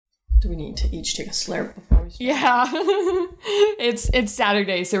Do we need to each take a slurp before we start? Yeah. It's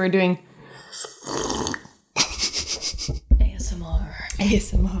Saturday, so we're doing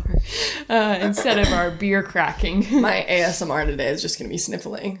ASMR instead of our beer cracking. My ASMR today is just going to be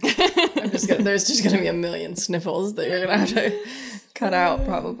sniffling. There's just going to be a million sniffles that you're going to have to cut out,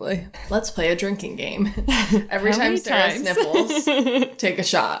 probably. Let's play a drinking game. Every time Sarah sniffles, take a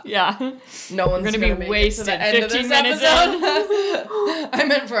shot. Yeah. No one's going to be wasted 15 minutes in. I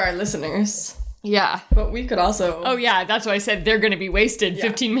meant for our listeners. Yeah. But we could also... Oh, yeah. That's why I said they're going to be wasted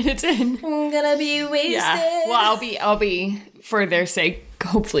 15 minutes in. I'm going to be wasted. Yeah. Well, I'll be, for their sake,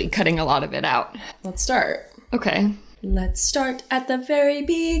 hopefully cutting a lot of it out. Let's start. Okay. Let's start at the very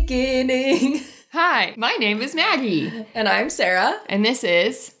beginning. Hi, my name is Maggie. And I'm Sarah. And this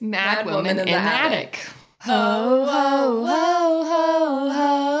is Mad Woman in the Attic. Ho, ho, ho, ho,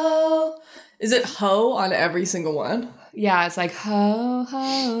 ho. Is it ho on every single one? Yeah, it's like ho,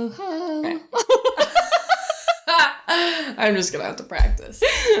 ho, ho. I'm just gonna have to practice.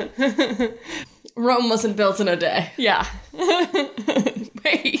 Rome wasn't built in a day. Yeah.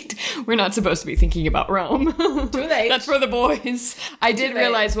 Wait, we're not supposed to be thinking about Rome. Too late. That's for the boys. I did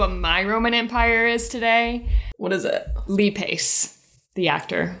realize what my Roman Empire is today. What is it? Lee Pace, the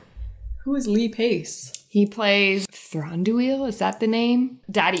actor. Who is Lee Pace? He plays Thranduil, is that the name?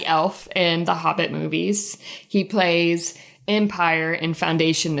 Daddy Elf in the Hobbit movies. He plays Empire in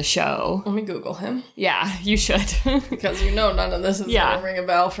Foundation the show. Let me Google him. Yeah, you should. Because you know none of this is gonna ring a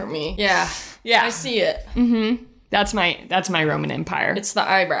bell for me. Yeah. Yeah. I see it. Mm-hmm. That's my Roman Empire. It's the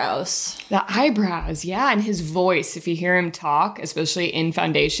eyebrows. The eyebrows, yeah, and his voice. If you hear him talk, especially in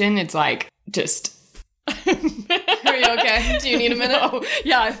Foundation, it's like just... Are you okay? Do you need a minute? No.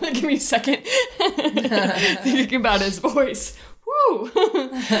 Yeah, give me a second. Thinking about his voice. Woo!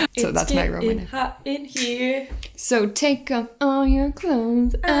 So that's my Roman. It's hot in here. So take off all your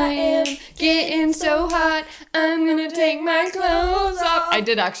clothes. I am getting so hot. I'm gonna take my clothes off. I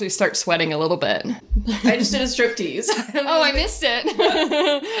did actually start sweating a little bit. I just did a striptease. Oh, I missed it.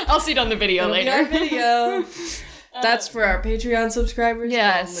 I'll see it on the video later. Video. That's for our Patreon subscribers.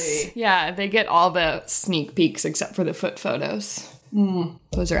 Yes. Only. Yeah, they get all the sneak peeks except for the foot photos.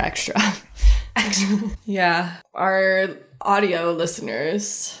 Those are extra. Yeah. Our audio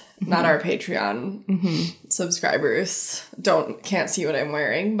listeners, not our Patreon subscribers, can't see what I'm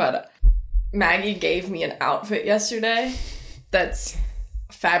wearing, but Maggie gave me an outfit yesterday that's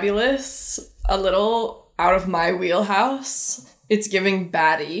fabulous, a little out of my wheelhouse. It's giving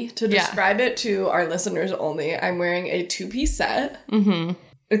baddie. To describe it to our listeners only, I'm wearing a 2-piece set. Mm-hmm.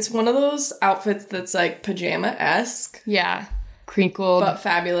 It's one of those outfits that's like pajama-esque. Yeah. Crinkled. But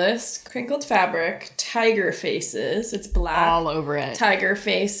fabulous. Crinkled fabric. Tiger faces. It's black. All over it. Tiger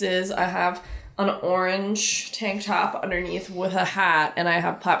faces. I have an orange tank top underneath with a hat, and I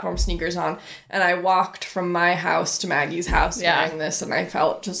have platform sneakers on. And I walked from my house to Maggie's house wearing this, and I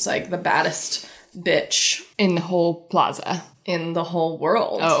felt just like the baddest bitch. In the whole plaza. In the whole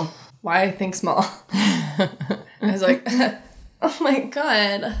world. Oh. Why think small? I was like, oh my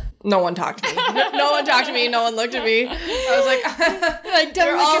God. No one talked to me. No one talked to me. No one looked at me. I was like, don't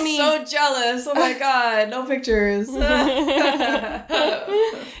they're look all at me. so jealous. Oh my God. No pictures.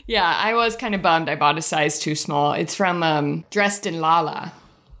 Yeah, I was kind of bummed. I bought a size too small. It's from Dressed in Lala.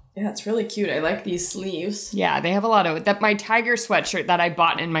 Yeah, it's really cute. I like these sleeves. Yeah, they have a lot of that. My tiger sweatshirt that I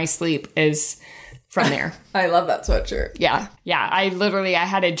bought in my sleep is from there. I love that sweatshirt. Yeah. Yeah. I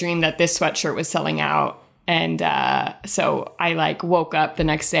had a dream that this sweatshirt was selling out. And so I woke up the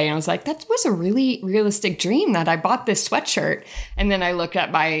next day and I was like, that was a really realistic dream that I bought this sweatshirt. And then I looked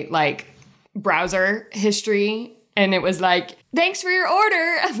at my browser history and it was like, thanks for your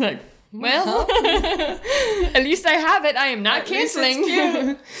order. I was like, well, at least I have it. I am not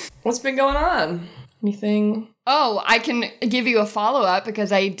canceling. What's been going on? Anything? Oh, I can give you a follow-up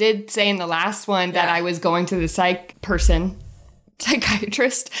because I did say in the last one that I was going to the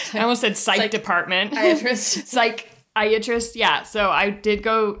psychiatrist. I almost said psych department. Psychiatrist. Yeah. So I did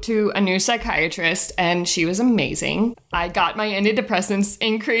go to a new psychiatrist and she was amazing. I got my antidepressants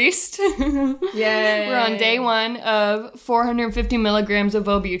increased. Yay. We're on day 1 of 450 milligrams of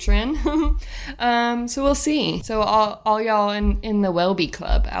Wellbutrin. So we'll see. So all y'all in the Wellbe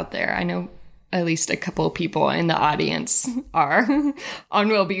Club out there, I know at least a couple of people in the audience are on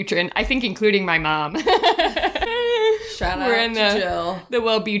Wellbutrin. I think including my mom. Shout out We're in to Jill. The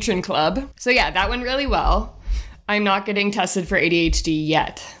Wellbutrin Club. So yeah, that went really well. I'm not getting tested for ADHD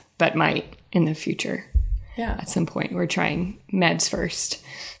yet, but might in the future. Yeah. At some point. We're trying meds first.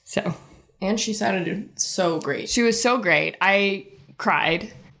 So. And she sounded so great. She was so great. I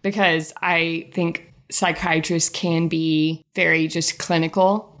cried because I think psychiatrists can be very just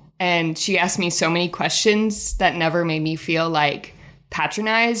clinical And she asked me so many questions that never made me feel like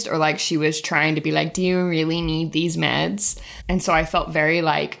patronized or like she was trying to be like, do you really need these meds? And so I felt very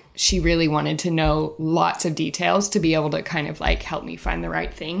like she really wanted to know lots of details to be able to kind of like help me find the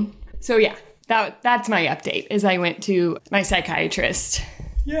right thing. So yeah, that's my update is I went to my psychiatrist.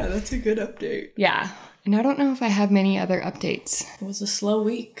 Yeah, that's a good update. Yeah. And I don't know if I have many other updates. It was a slow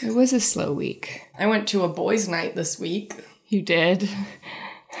week. It was a slow week. I went to a boys' night this week. You did?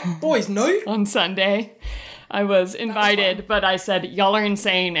 Boys' night? On Sunday. I was invited, but I said, y'all are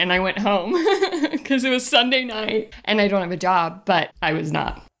insane, and I went home because it was Sunday night. And I don't have a job, but I was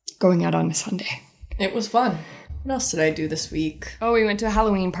not going out on a Sunday. It was fun. What else did I do this week? Oh, we went to a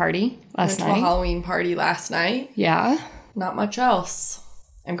Halloween party last night. Went to a Halloween party last night. Yeah. Not much else.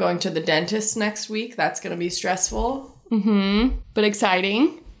 I'm going to the dentist next week. That's going to be stressful. Mm-hmm. But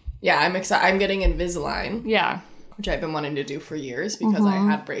exciting. Yeah, I'm excited. I'm getting Invisalign. Yeah. Which I've been wanting to do for years because I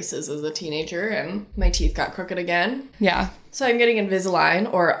had braces as a teenager and my teeth got crooked again. Yeah. So I'm getting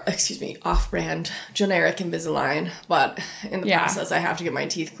Invisalign, or, off-brand, generic Invisalign. But in the process, I have to get my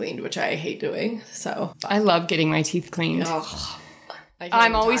teeth cleaned, which I hate doing. So I love getting my teeth cleaned. Ugh.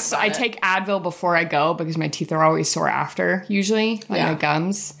 I take Advil before I go because my teeth are always sore after, usually, like my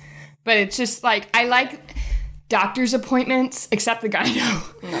gums. But it's just like, I like doctor's appointments, except the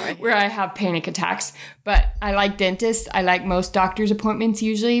gyno, where I have panic attacks. But I like dentists. I like most doctor's appointments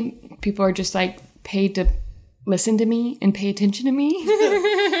usually. People are just like paid to listen to me and pay attention to me.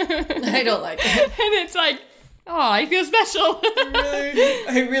 I don't like it. And it's like, oh, I feel special.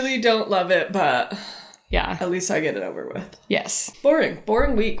 I really don't love it, but... Yeah. At least I get it over with. Yes.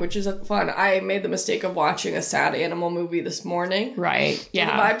 Boring week, which is fun. I made the mistake of watching a sad animal movie this morning. Right. Yeah.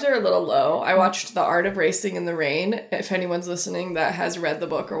 So the vibes are a little low. I watched The Art of Racing in the Rain. If anyone's listening that has read the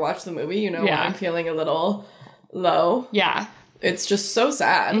book or watched the movie, you know when I'm feeling a little low. Yeah. It's just so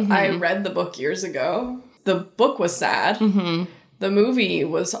sad. Mm-hmm. I read the book years ago. The book was sad. Mm-hmm. The movie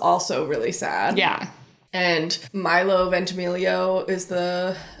was also really sad. Yeah. And Milo Ventimiglia is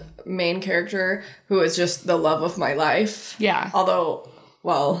the main character who is just the love of my life. Yeah. Although,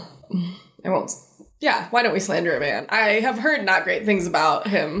 well, I won't... Yeah, why don't we slander a man? I have heard not great things about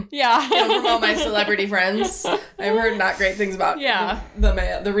him. Yeah. From all my celebrity friends. I've heard not great things about the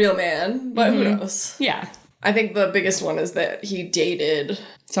man, the real man. But who knows? Yeah. I think the biggest one is that he dated...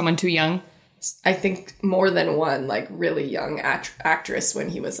 Someone too young? I think more than one, like, really young actress when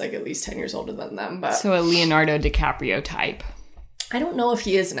he was, like, at least 10 years older than them. But so a Leonardo DiCaprio type. I don't know if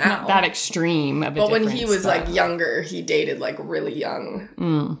he is now. Not that extreme of a But when he was, like, younger, he dated, like, really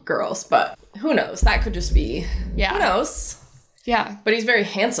young girls. But who knows? That could just be... Yeah. Who knows? Yeah. But he's very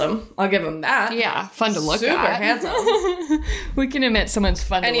handsome. I'll give him that. Yeah. Fun to look Super at. handsome. We can admit someone's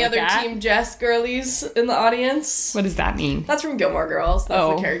fun to look at. Any other Team Jess girlies in the audience? What does that mean? That's from Gilmore Girls.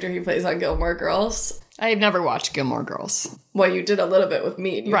 That's the character he plays on Gilmore Girls. I've never watched Gilmore Girls. Well, you did a little bit with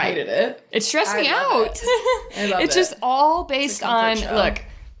me and you hated it. It stressed me out. I love it. It's just all based on, look,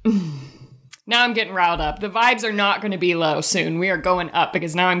 now I'm getting riled up. The vibes are not going to be low soon. We are going up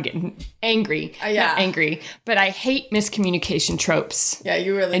because now I'm getting angry. Not angry, but I hate miscommunication tropes. Yeah,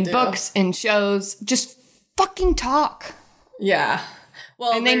 you really do. In books and shows, just fucking talk. Yeah.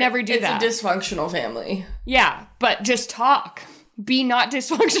 Well, and they never do that. It's a dysfunctional family. Yeah, but just talk. Be not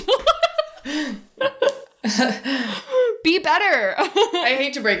dysfunctional. Be better. I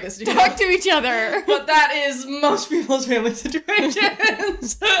hate to break this to you. Talk to each other. But that is most people's family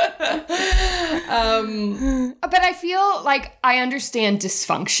situations. But I feel like I understand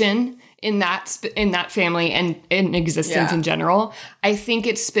dysfunction in that family and in existence in general. I think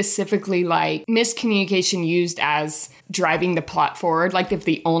it's specifically like miscommunication used as driving the plot forward. Like if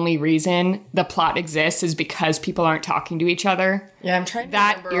the only reason the plot exists is because people aren't talking to each other. Yeah, I'm trying to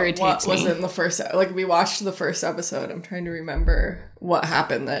remember what was in the first... Like, we watched the first episode. I'm trying to remember what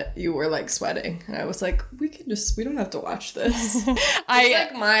happened that you were, like, sweating. And I was like, we don't have to watch this. It's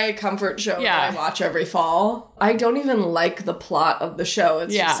like my comfort show that I watch every fall. I don't even like the plot of the show.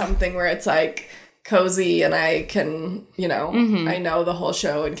 It's just something where it's, like, cozy and I can, I know the whole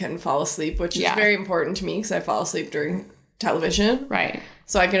show and can fall asleep, which is very important to me because I fall asleep during television. Right.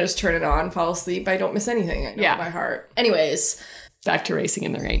 So I can just turn it on, fall asleep. I don't miss anything. I know it by heart. Anyways... Back to Racing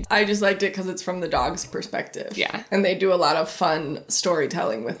in the Rain. I just liked it because it's from the dog's perspective. Yeah. And they do a lot of fun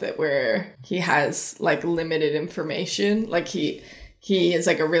storytelling with it where he has, like, limited information. Like, he is,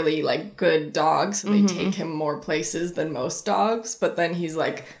 like, a really, like, good dog, so they take him more places than most dogs. But then he's,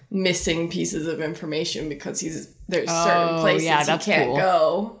 like, missing pieces of information because there's certain places he can't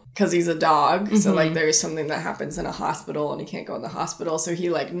go. Because he's a dog. So, like, there's something that happens in a hospital and he can't go in the hospital. So he,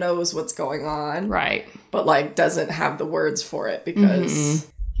 like, knows what's going on. Right. But, like, doesn't have the words for it because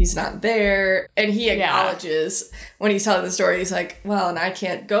he's not there. And he acknowledges when he's telling the story, he's like, well, and I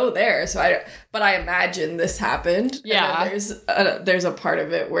can't go there. But I imagine this happened. Yeah. And there's a part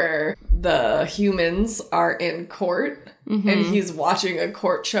of it where the humans are in court. Mm-hmm. And he's watching a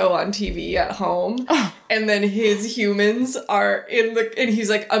court show on TV at home. And then his humans are and he's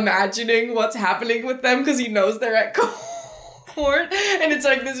like imagining what's happening with them because he knows they're at court. And it's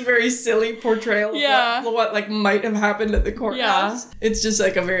like this very silly portrayal of what like might have happened at the courthouse. Yeah. It's just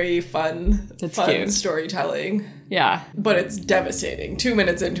like a very fun cute storytelling. Yeah. But it's devastating. 2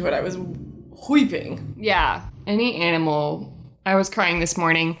 minutes into it, I was weeping. Yeah. Any animal... I was crying this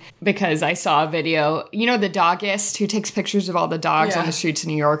morning because I saw a video. You know the doggist who takes pictures of all the dogs on the streets of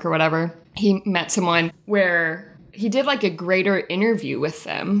New York or whatever? He met someone where he did like a greater interview with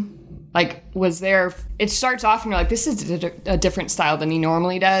them. Like, was there... It starts off and you're like, this is a different style than he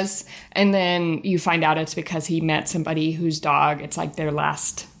normally does. And then you find out it's because he met somebody whose dog, it's like their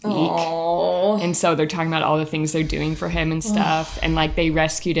last week. Aww. And so they're talking about all the things they're doing for him and stuff. And like they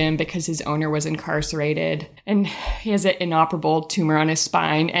rescued him because his owner was incarcerated. And he has an inoperable tumor on his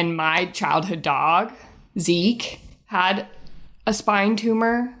spine. And my childhood dog, Zeke, had a spine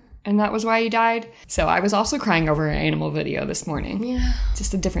tumor. And that was why he died. So I was also crying over an animal video this morning. Yeah.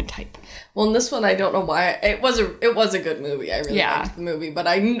 Just a different type. Well, in this one, I don't know why. It was a good movie. I really liked the movie. But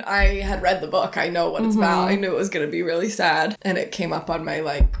I had read the book. I know what it's about. I knew it was going to be really sad. And it came up on my,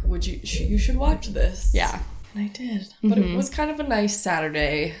 like, you should watch this. Yeah. And I did. But it was kind of a nice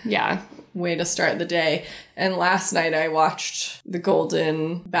Saturday. Yeah. Way to start the day. And last night I watched The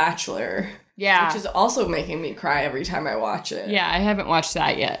Golden Bachelor. Yeah. Which is also making me cry every time I watch it. Yeah, I haven't watched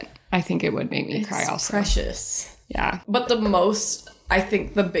that yet. I think it would make me cry also. It's precious. Yeah. But I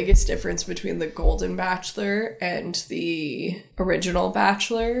think the biggest difference between The Golden Bachelor and the original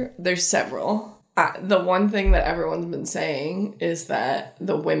Bachelor, there's several. The one thing that everyone's been saying is that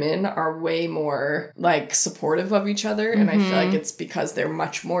the women are way more, like, supportive of each other. And I feel like it's because they're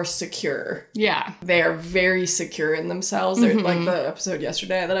much more secure. Yeah. They are very secure in themselves. They're, like the episode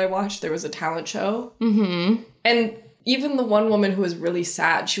yesterday that I watched, there was a talent show. Mm-hmm. And even the one woman who was really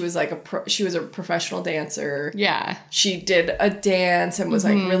sad, she was like she was a professional dancer. Yeah. She did a dance and was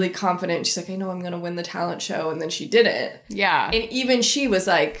like really confident. She's like, I know I'm going to win the talent show. And then she didn't. Yeah. And even she was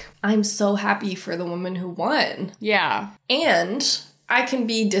like, I'm so happy for the woman who won. Yeah. And I can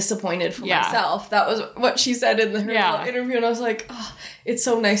be disappointed for myself. That was what she said in her little interview. And I was like, oh, it's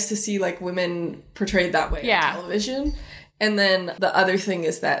so nice to see like women portrayed that way on television. And then the other thing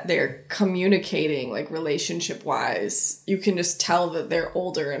is that they're communicating, like, relationship-wise. You can just tell that they're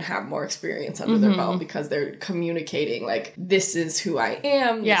older and have more experience under their belt because they're communicating, like, this is who I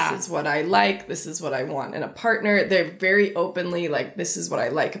am, this is what I like, this is what I want in a partner. They're very openly, like, this is what I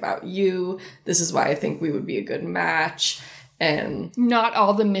like about you, this is why I think we would be a good match. And not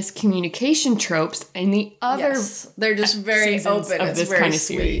all the miscommunication tropes in the other they're just very open. Of it's this very kind of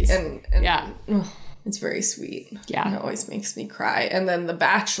sweet. series. And it's very sweet. Yeah. And it always makes me cry. And then The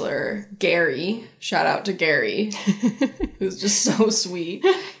Bachelor, Gary, shout out to Gary, who's just so sweet.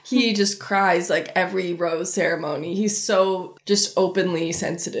 He just cries like every rose ceremony. He's so just openly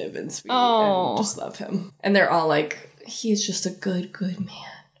sensitive and sweet. And just love him. And they're all like, he's just a good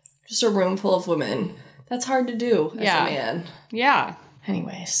man. Just a room full of women. That's hard to do as a man. Yeah.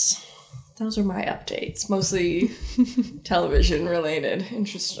 Anyways, those are my updates. Mostly television related.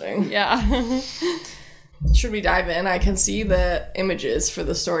 Interesting. Yeah. Should we dive in? I can see the images for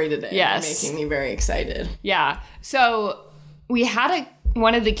the story today. Yes. Making me very excited. Yeah. So we had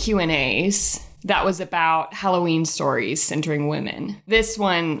one of the Q&As that was about Halloween stories centering women. This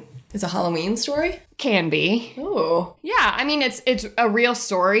one is a Halloween story? Can be. Oh. Yeah, I mean, it's a real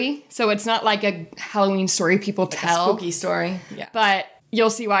story, so it's not like a Halloween story people tell. A spooky story. Yeah. But you'll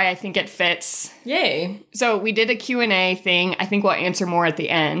see why I think it fits. Yay. So we did a Q&A thing. I think we'll answer more at the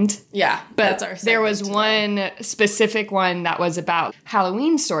end. Yeah, but that's our there was today. One specific one that was about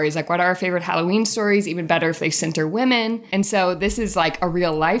Halloween stories. Like, what are our favorite Halloween stories? Even better if they center women. And so this is like a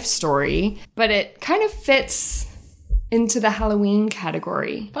real life story, but it kind of fits into the Halloween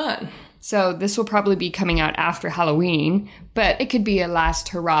category. Fun. So this will probably be coming out after Halloween, but it could be a last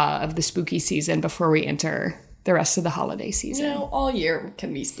hurrah of the spooky season before we enter the rest of the holiday season. You know, all year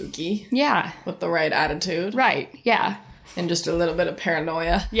can be spooky. Yeah. With the right attitude. Right, yeah. And just a little bit of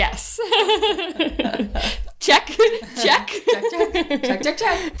paranoia. Yes. Check. Check.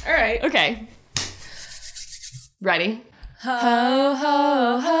 Check. All right. Okay. Ready? Ho,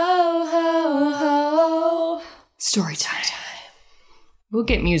 ho, ho, ho, ho. Story time. We'll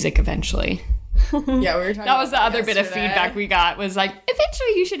get music eventually. Yeah, we were talking that was the other yesterday. bit of feedback we got was like, eventually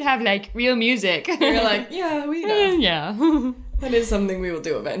you should have like real music. We were like, yeah, we know. Yeah. That is something we will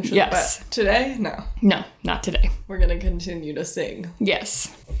do eventually. Yes. But today, no. No, not today. We're going to continue to sing.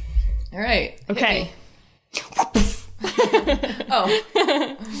 Yes. All right. Okay.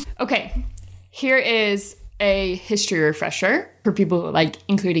 Oh. Okay. Here is a history refresher for people like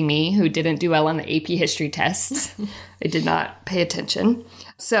including me who didn't do well on the AP history tests. They did not pay attention.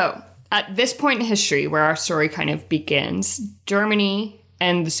 So at this point in history where our story kind of begins, Germany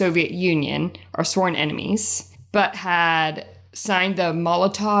and the Soviet Union are sworn enemies, but had signed the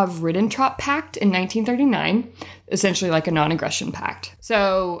Molotov-Ribbentrop Pact in 1939, essentially like a non-aggression pact.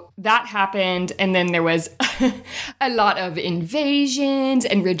 So that happened, and then there was a lot of invasions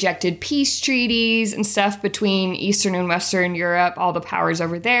and rejected peace treaties and stuff between Eastern and Western Europe, all the powers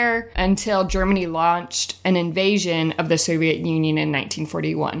over there, until Germany launched an invasion of the Soviet Union in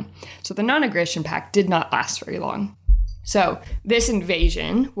 1941. So the non-aggression pact did not last very long. So this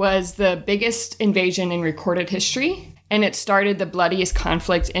invasion was the biggest invasion in recorded history, and it started the bloodiest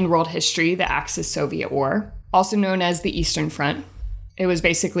conflict in world history, the Axis-Soviet War, also known as the Eastern Front. It was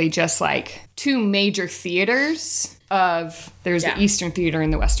basically just like two major theaters there's the Eastern Theater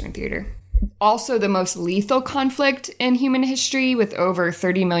and the Western Theater. Also the most lethal conflict in human history, with over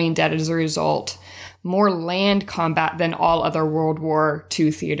 30 million dead as a result. More land combat than all other World War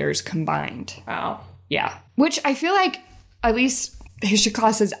II theaters combined. Wow. Yeah. Which I feel like, at least the history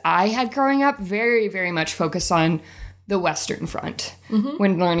classes I had growing up, very, very much focus on the Western Front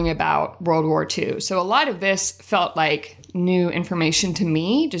when learning about World War II. So a lot of this felt like new information to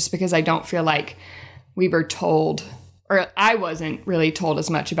me, just because I don't feel like we were told, or I wasn't really told as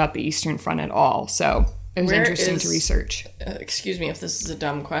much about the Eastern Front at all. So it was interesting to research. Excuse me if this is a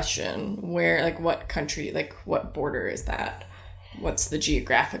dumb question. Where, like, what country, like, what border is that? What's the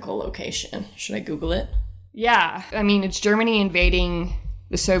geographical location? Should I Google it? Yeah. I mean, it's Germany invading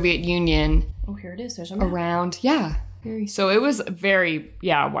the Soviet Union. Oh, here it is. There's a map. Around, yeah. So it was very,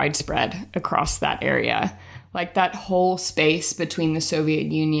 widespread across that area. Like that whole space between the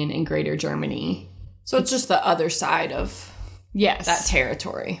Soviet Union and Greater Germany. So it's just the other side of that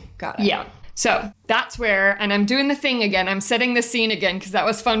territory. Got it. Yeah. So that's where, and I'm doing the thing again. I'm setting the scene again because that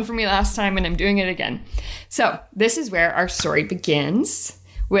was fun for me last time and I'm doing it again. So this is where our story begins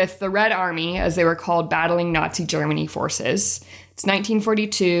with the Red Army, as they were called, battling Nazi Germany forces. It's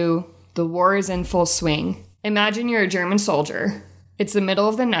 1942. The war is in full swing. Imagine you're a German soldier. It's the middle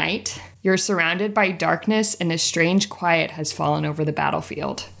of the night. You're surrounded by darkness and a strange quiet has fallen over the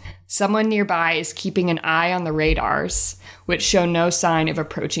battlefield. Someone nearby is keeping an eye on the radars, which show no sign of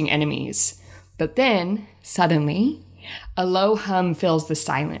approaching enemies. But then, suddenly, a low hum fills the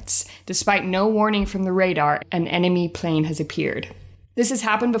silence. Despite no warning from the radar, an enemy plane has appeared. This has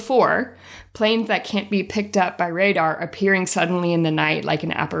happened before, planes that can't be picked up by radar appearing suddenly in the night like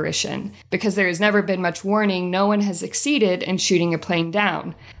an apparition. Because there has never been much warning, no one has succeeded in shooting a plane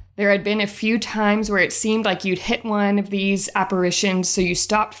down. There had been a few times where it seemed like you'd hit one of these apparitions, so you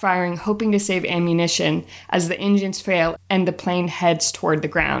stopped firing, hoping to save ammunition as the engines fail and the plane heads toward the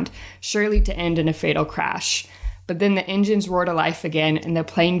ground, surely to end in a fatal crash. But then the engines roar to life again and the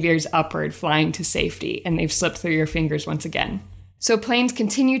plane veers upward, flying to safety, and they've slipped through your fingers once again. So planes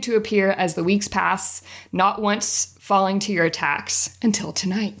continue to appear as the weeks pass, not once falling to your attacks, until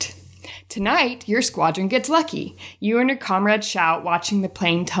tonight. Tonight, your squadron gets lucky. You and your comrades shout, watching the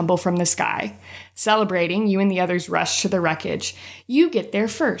plane tumble from the sky. Celebrating, you and the others rush to the wreckage. You get there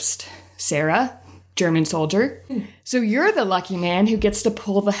first. Sarah, German soldier. So you're the lucky man who gets to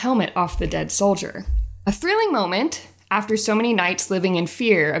pull the helmet off the dead soldier. A thrilling moment after so many nights living in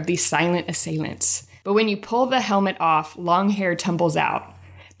fear of these silent assailants. But when you pull the helmet off, long hair tumbles out.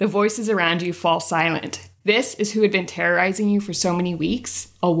 The voices around you fall silent. This is who had been terrorizing you for so many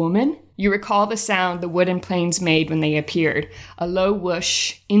weeks? A woman? You recall the sound the wooden planes made when they appeared. A low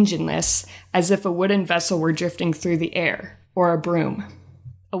whoosh, engineless, as if a wooden vessel were drifting through the air. Or a broom.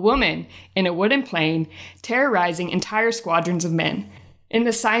 A woman in a wooden plane, terrorizing entire squadrons of men. In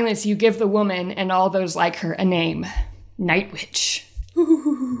the silence, you give the woman and all those like her a name. Night Witch.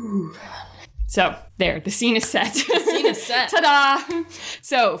 Ooh. So, there, the scene is set. The scene is set. Ta-da!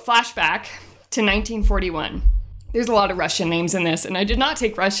 So, flashback to 1941. There's a lot of Russian names in this, and I did not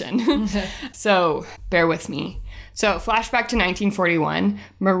take Russian. So, bear with me. So, flashback to 1941.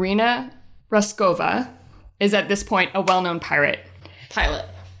 Marina Ruskova is at this point a well-known pirate. Pilot.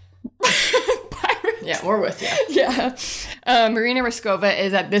 Pirate? Yeah, we're with you. Yeah. Marina Ruskova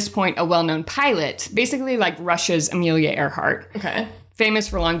is at this point a well-known pilot, basically like Russia's Amelia Earhart. Okay. Famous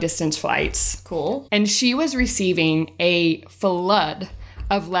for long-distance flights. Cool. And she was receiving a flood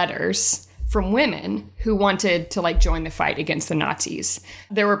of letters from women who wanted to like join the fight against the Nazis.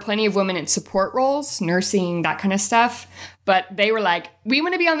 There were plenty of women in support roles, nursing, that kind of stuff. But they were like, we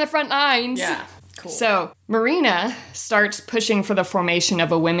want to be on the front lines. Yeah. Cool. So Marina starts pushing for the formation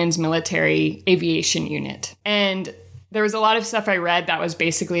of a women's military aviation unit. And there was a lot of stuff I read that was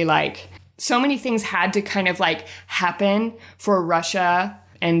basically like, so many things had to kind of like happen for Russia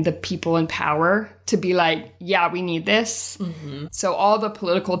and the people in power to be like, yeah, we need this. Mm-hmm. So all the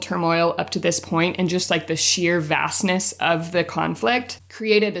political turmoil up to this point and just like the sheer vastness of the conflict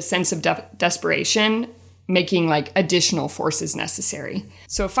created a sense of desperation, making like additional forces necessary.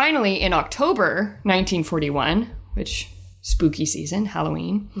 So finally, in October 1941, which spooky season,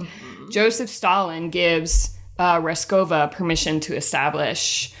 Halloween, Joseph Stalin gives Reskova permission to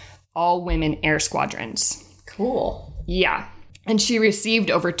establish all-women air squadrons. Cool. Yeah. And she received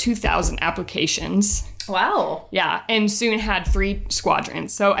over 2,000 applications. Wow. Yeah, and soon had 3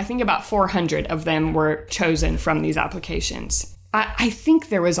 squadrons. So I think about 400 of them were chosen from these applications. I think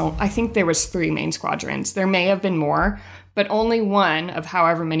there was 3 main squadrons. There may have been more, but only one of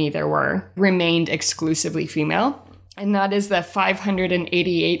however many there were remained exclusively female. And that is the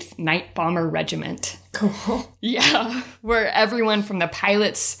 588th Night Bomber Regiment. Cool. Yeah, where everyone from the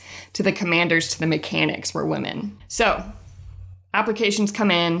pilots to the commanders to the mechanics were women. So applications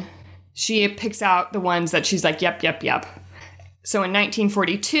come in. She picks out the ones that she's like, yep. So in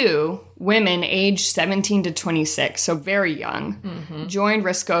 1942, women aged 17 to 26, so very young, joined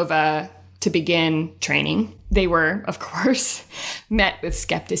Reskova to begin training. They were, of course, met with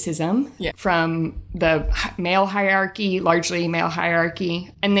skepticism from the male hierarchy, largely male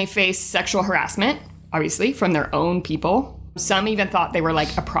hierarchy, and they faced sexual harassment, obviously, from their own people. Some even thought they were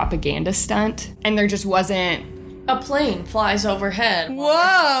like a propaganda stunt, and there just wasn't... A plane flies overhead.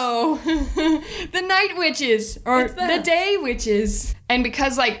 Whoa! The night witches, or the day witches. And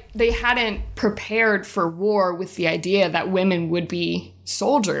because, like, they hadn't prepared for war with the idea that women would be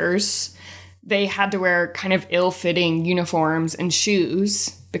soldiers, they had to wear kind of ill-fitting uniforms and shoes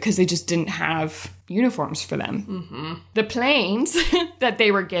because they just didn't have uniforms for them. Mm-hmm. The planes that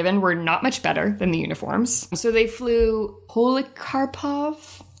they were given were not much better than the uniforms. So they flew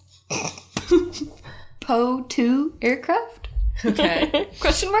Polikarpov Po-2 aircraft? Okay.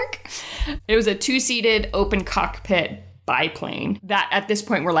 Question mark? It was a 2-seated open cockpit biplane that at this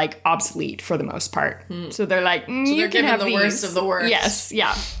point were like obsolete for the most part. So they're like, so you they're can giving have the these. worst of the worst. Yes,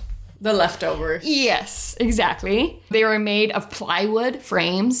 yeah. The leftovers. Yes, exactly. They were made of plywood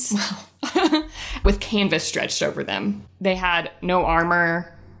frames with canvas stretched over them. They had no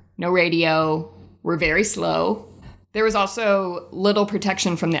armor, no radio, were very slow. There was also little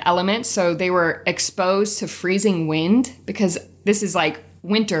protection from the elements, so they were exposed to freezing wind because this is like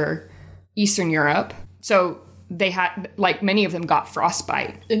winter Eastern Europe. So they had, like, many of them got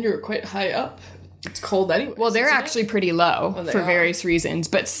frostbite. And you're quite high up. It's cold anyway. Well, they're actually pretty low for various reasons,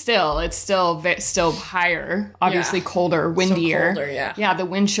 but still, it's still higher, obviously colder, windier. So colder, yeah. Yeah, the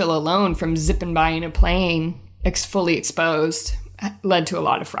wind chill alone from zipping by in a plane, fully exposed, led to a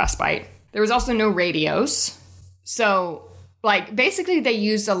lot of frostbite. There was also no radios. So, like, basically they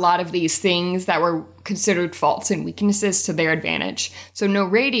used a lot of these things that were considered faults and weaknesses to their advantage. So no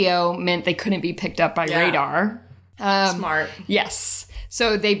radio meant they couldn't be picked up by radar. Smart. Yes.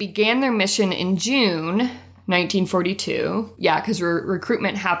 So they began their mission in June 1942. Yeah, because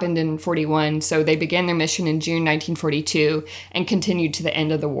recruitment happened in 41. So they began their mission in June 1942 and continued to the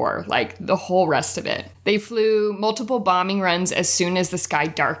end of the war, like the whole rest of it. They flew multiple bombing runs as soon as the sky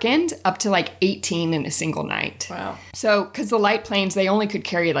darkened, up to like 18 in a single night. Wow. So, because the light planes, they only could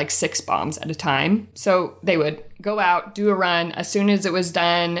carry like 6 bombs at a time. So they would go out, do a run. As soon as it was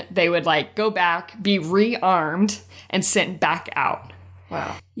done, they would like go back, be rearmed, and sent back out.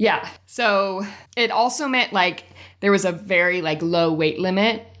 Wow. Yeah. So it also meant like there was a very like low weight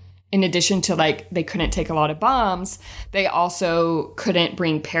limit. In addition to like they couldn't take a lot of bombs, they also couldn't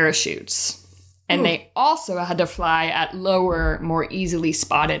bring parachutes. And they also had to fly at lower, more easily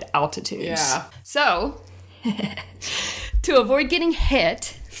spotted altitudes. Yeah. So to avoid getting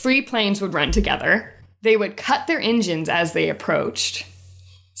hit, 3 planes would run together. They would cut their engines as they approached.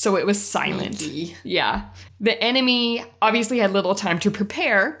 So it was silent. Sneaky. Yeah. The enemy obviously had little time to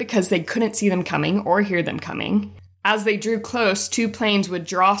prepare because they couldn't see them coming or hear them coming. As they drew close, 2 planes would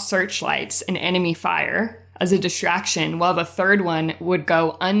draw searchlights and enemy fire as a distraction, while the third one would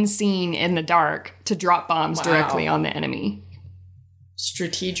go unseen in the dark to drop bombs directly on the enemy.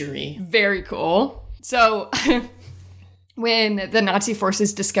 Strategery. Very cool. So when the Nazi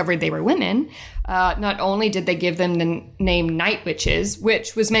forces discovered they were women, not only did they give them the name night witches,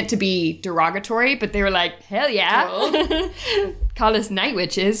 which was meant to be derogatory, but they were like, hell yeah, cool. Call us night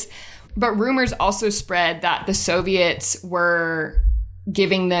witches. But rumors also spread that the Soviets were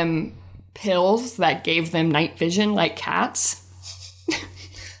giving them pills that gave them night vision like cats.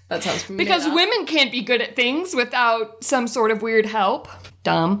 That sounds familiar. Because women can't be good at things without some sort of weird help.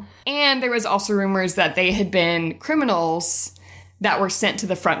 Dumb. And there was also rumors that they had been criminals that were sent to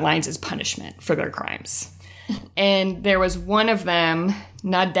the front lines as punishment for their crimes. And there was one of them,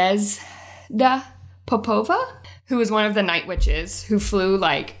 Nadezhda Popova, who was one of the night witches who flew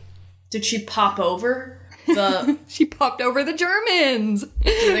like... Did she pop over the... She popped over the Germans.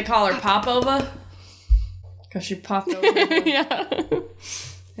 Do they call her Popova? Because she popped over the... Yeah.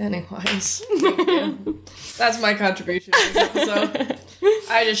 Anyways, thank you. That's my contribution to this episode.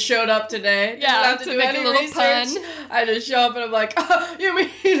 I just showed up today. Yeah, Didn't have to do make any a little research. pun. I just show up and I'm like, oh, you mean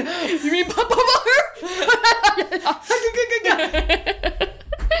pop over?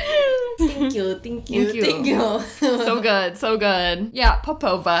 Thank you. So good. Yeah,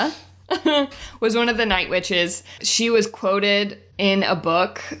 Popova was one of the night witches. She was quoted in a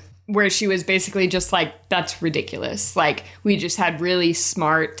book where she was basically just like, that's ridiculous. Like, we just had really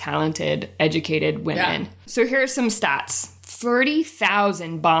smart, talented, educated women. Yeah. So here are some stats.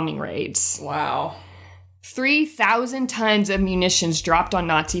 30,000 bombing raids. Wow. 3,000 tons of munitions dropped on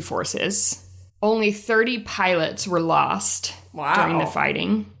Nazi forces. Only 30 pilots were lost during the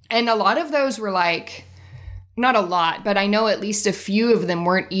fighting. And a lot of those were like, not a lot, but I know at least a few of them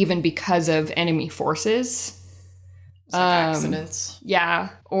weren't even because of enemy forces. Like accidents. Yeah.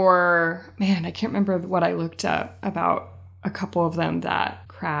 Or, man, I can't remember what I looked up about a couple of them that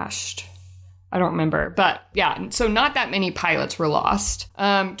crashed. I don't remember. But yeah, so not that many pilots were lost.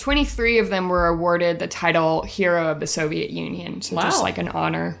 23 of them were awarded the title Hero of the Soviet Union. So just like an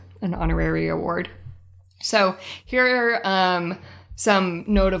honorary award. So here are some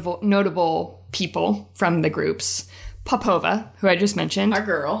notable people from the groups. Popova, who I just mentioned. Our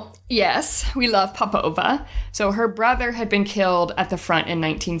girl. Yes, we love Popova. So her brother had been killed at the front in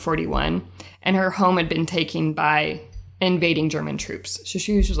 1941, and her home had been taken by invading German troops. So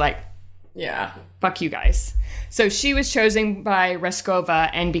she was just like, yeah, fuck you guys. So she was chosen by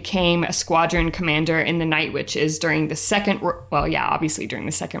Reskova and became a squadron commander in the Night Witches during the obviously during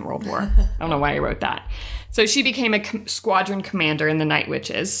the Second World War. I don't know why I wrote that. So she became a squadron commander in the Night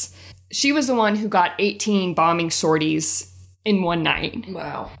Witches. She was the one who got 18 bombing sorties in one night.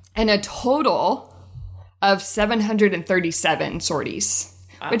 Wow. And a total of 737 sorties.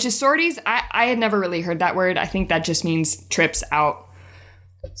 Wow. Which is sorties, I had never really heard that word. I think that just means trips out.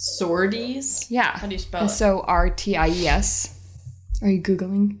 Sorties? Yeah. How do you spell it? SORTIES. Are you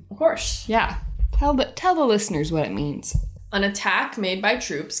Googling? Of course. Yeah. Tell the listeners what it means. An attack made by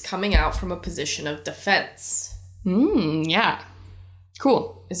troops coming out from a position of defense. Yeah.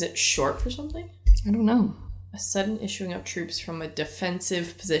 Cool. Is it short for something? I don't know. A sudden issuing of troops from a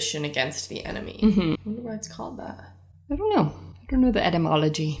defensive position against the enemy. Mm-hmm. I wonder why it's called that. I don't know. I don't know the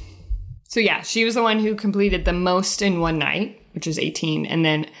etymology. So yeah, she was the one who completed the most in one night, which is 18, and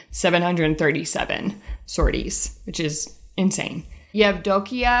then 737 sorties, which is insane.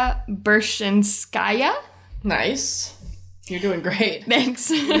 Yevdokia Bershinskaya. Nice. You're doing great. Thanks.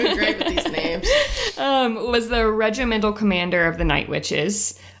 You're doing great with these names. Was the regimental commander of the Night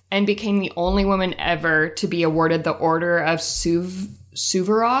Witches and became the only woman ever to be awarded the Order of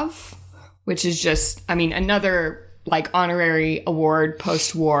Suvorov, which is just, another like honorary award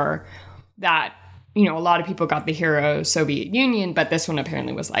post-war that, a lot of people got the Hero Soviet Union, but this one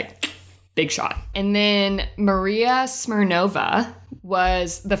apparently was like big shot. And then Maria Smirnova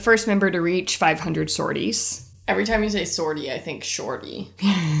was the first member to reach 500 sorties. Every time you say sortie, I think shorty.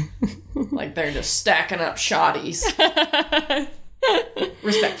 Like they're just stacking up shotties.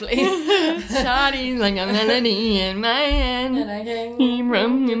 Respectfully. Shotties like a melody in my hand. And I can keep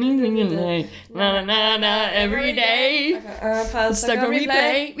singing like na na na every day. Stuck on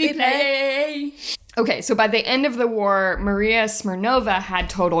replay. Okay, so by the end of the war, Maria Smirnova had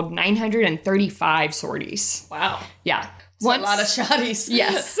totaled 935 sorties. Wow. Yeah. That's a lot of shotties.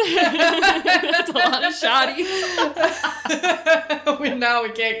 Yes. That's a lot of shotties. Now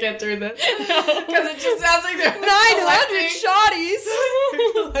we can't get through this. Because it just sounds like they're 900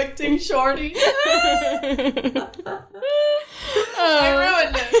 collecting shorties. I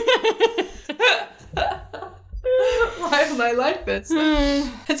ruined it. Why am I like this?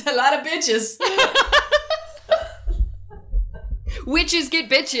 It's a lot of bitches. Witches get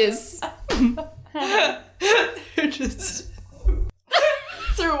bitches. They're just...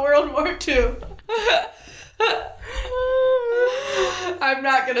 through World War II. I'm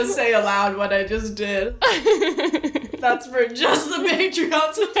not going to say aloud what I just did. That's for just the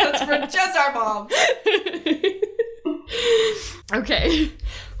Patreon, so that's for just our moms. Okay.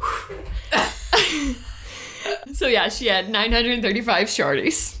 So yeah, she had 935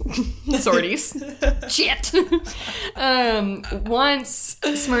 sorties. Shit. Once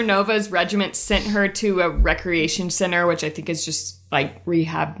Smirnova's regiment sent her to a recreation center, which I think is just like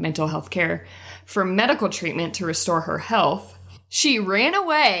rehab mental health care, for medical treatment to restore her health. She ran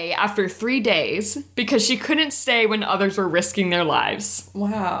away after 3 days because she couldn't stay when others were risking their lives.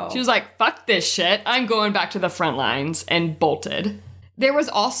 Wow. She was like, fuck this shit. I'm going back to the front lines, and bolted. There was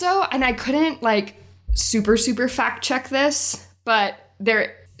also, and I couldn't like super fact check this, but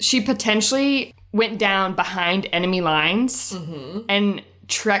she potentially went down behind enemy lines and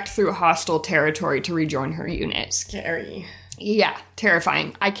trekked through hostile territory to rejoin her unit. Scary. Yeah,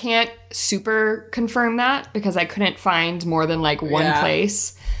 terrifying. I can't super confirm that because I couldn't find more than like one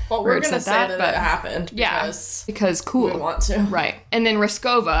place. Well, we're going to say that it happened. Because cool. We want to. Right. And then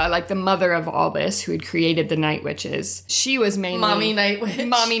Raskova, like the mother of all this, who had created the Night Witches, she was mainly... Mommy Night Witch.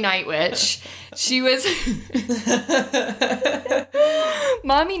 Mommy Night Witch. She was...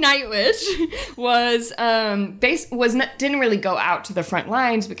 Mommy Night Witch didn't really go out to the front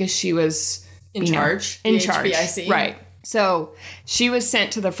lines because she was... In charge. HBIC. Right. So she was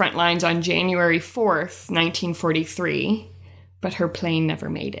sent to the front lines on January 4th, 1943, but her plane never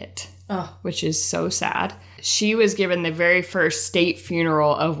made it, which is so sad. She was given the very first state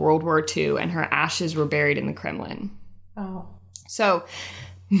funeral of World War II, and her ashes were buried in the Kremlin. Oh. So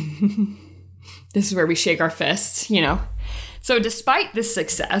this is where we shake our fists, you know. So despite this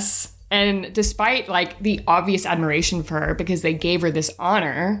success, and despite like the obvious admiration for her because they gave her this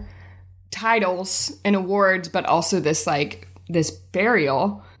honor, titles and awards, but also this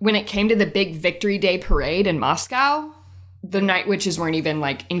burial, when it came to the big Victory Day parade in Moscow, the Night Witches weren't even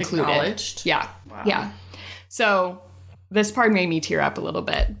like included. Acknowledged? Yeah. Wow. Yeah. So this part made me tear up a little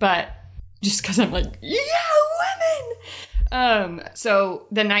bit, but just because I'm like, yeah, women! So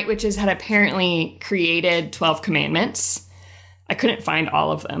the Night Witches had apparently created 12 commandments. I couldn't find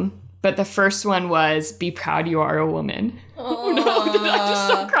all of them. But the first one was, be proud you are a woman. Oh no, did I just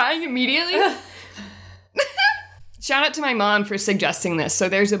start crying immediately? Shout out to my mom for suggesting this. So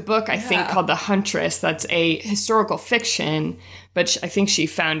there's a book, I think, called The Huntress that's a historical fiction, but I think she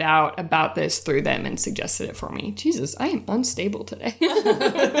found out about this through them and suggested it for me. Jesus, I am unstable today.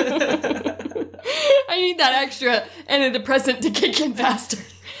 I need that extra antidepressant to kick in faster.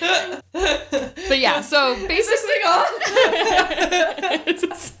 But yeah, so basically...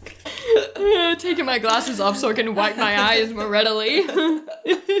 taking my glasses off so I can wipe my eyes more readily. I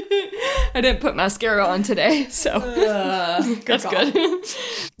didn't put mascara on today, so that's good.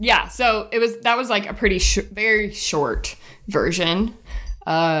 Yeah, so that was like a pretty very short version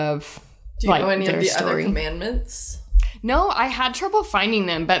of Do you like know any of the story. other commandments? No, I had trouble finding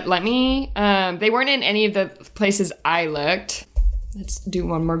them, but they weren't in any of the places I looked. Let's do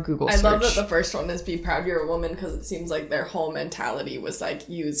one more Google search. I love that the first one is be proud you're a woman because it seems like their whole mentality was like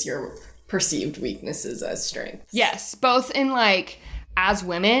use your perceived weaknesses as strengths. Yes, both in like as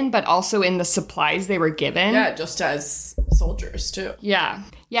women, but also in the supplies they were given. Yeah, just as soldiers too. Yeah.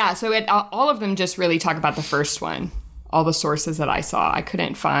 Yeah, so all of them just really talk about the first one. All the sources that I saw. I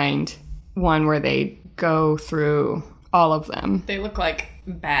couldn't find one where they go through all of them. They look like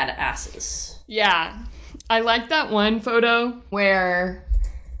badasses. Yeah. I like that one photo where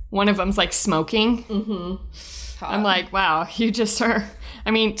one of them's like smoking. Mm-hmm. I'm like, wow, you just are.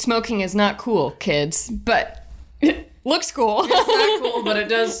 I mean, smoking is not cool, kids, but it looks cool. It's not cool, but it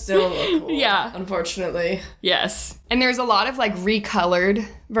does still look cool. Yeah. Unfortunately. Yes. And there's a lot of like recolored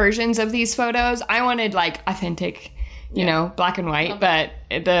versions of these photos. I wanted like authentic, you know, black and white, but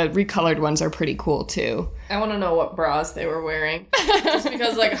the recolored ones are pretty cool too. I want to know what bras they were wearing. Just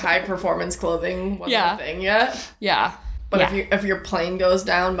because like high performance clothing wasn't a thing yet. Yeah. But if your plane goes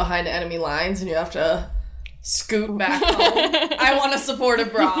down behind enemy lines and you have to scoot back home, I want a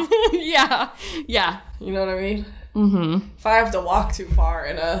supportive bra. Yeah. Yeah. You know what I mean? Mm-hmm. If I have to walk too far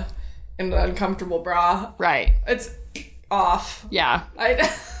in an uncomfortable bra, right, it's off. Yeah.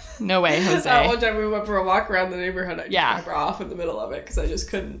 No way, Jose. One time we went for a walk around the neighborhood. I took my bra off in the middle of it because I just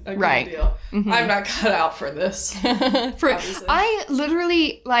couldn't deal. Mm-hmm. I'm not cut out for this. I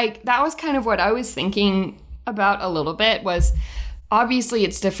literally, like, that was kind of what I was thinking about a little bit was, obviously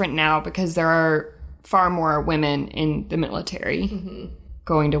it's different now because there are far more women in the military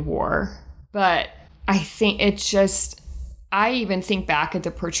going to war. But I think it's just, I even think back at the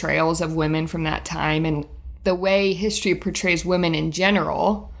portrayals of women from that time and the way history portrays women in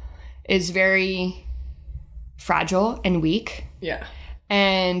general is very fragile and weak. Yeah.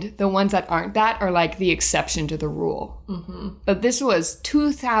 And the ones that aren't that are like the exception to the rule. Mm-hmm. But this was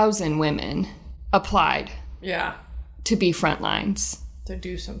 2,000 women applied. Yeah. To be front lines. To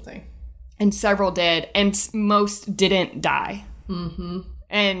do something. And several did, and most didn't die. Mm-hmm.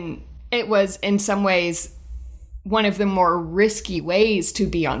 And it was, in some ways, one of the more risky ways to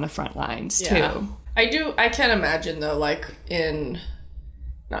be on the front lines, too. I can't imagine, though, like,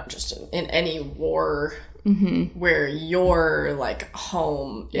 not just in any war where your, like,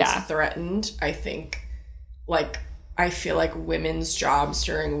 home is threatened. I think, like, I feel like women's jobs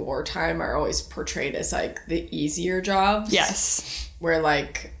during wartime are always portrayed as, like, the easier jobs. Yes. Where,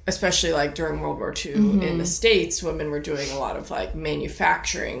 like, especially, like, during World War II in the States, women were doing a lot of, like,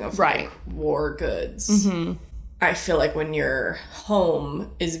 manufacturing of, like, war goods. I feel like when your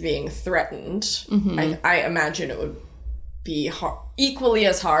home is being threatened, I imagine it would be equally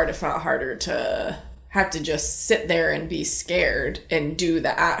as hard, if not harder, to have to just sit there and be scared and do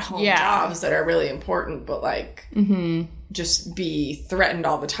the at-home jobs that are really important, but, like, just be threatened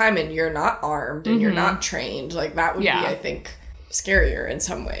all the time, and you're not armed and you're not trained. Like, that would be, I think, scarier in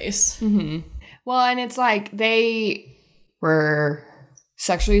some ways. Well, and it's like they were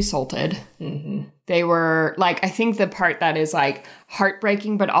sexually assaulted. They were, like, I think the part that is, like,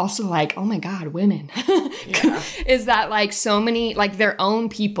 heartbreaking, but also, like, oh my God, women, is that, like, so many, like, their own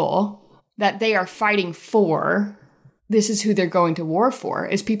people that they are fighting for, this is who they're going to war for,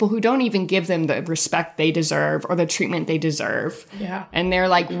 is people who don't even give them the respect they deserve or the treatment they deserve. Yeah. And they're,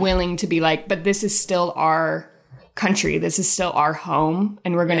 like, willing to be like, but this is still our country. This is still our home,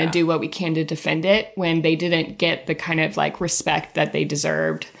 and we're going to do what we can to defend it, when they didn't get the kind of, like, respect that they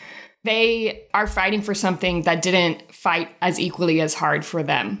deserved. They are fighting for something that didn't fight as equally as hard for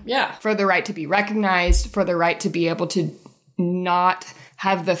them. Yeah. For the right to be recognized, for the right to be able to not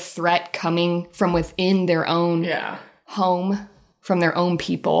have the threat coming from within their own home, from their own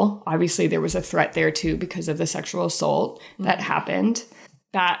people. Obviously, there was a threat there, too, because of the sexual assault that happened.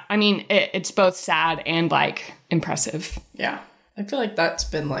 That, I mean, it's both sad and, like, impressive. Yeah. I feel like that's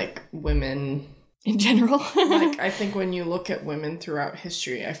been, like, women... in general. Like, I think when you look at women throughout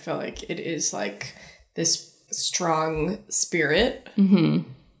history, I feel like it is, like, this strong spirit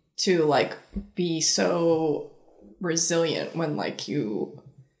to, like, be so resilient when, like,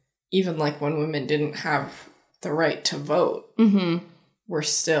 even, like, when women didn't have the right to vote, we're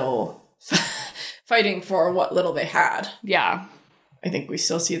still fighting for what little they had. Yeah. I think we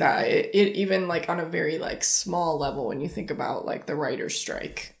still see that. It even, like, on a very, like, small level when you think about, like, the writer's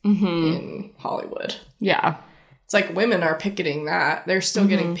strike in Hollywood. Yeah. It's like women are picketing that. They're still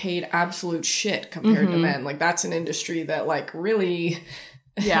getting paid absolute shit compared to men. Like, that's an industry that, like, really...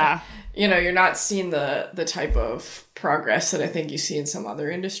 Yeah. You know, you're not seeing the type of progress that I think you see in some other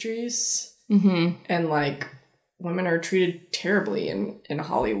industries. And, like, women are treated terribly in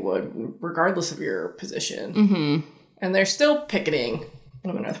Hollywood, regardless of your position. And they're still picketing.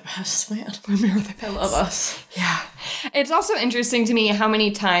 Women are the best, man. Women are the best. I love us. Yeah. It's also interesting to me how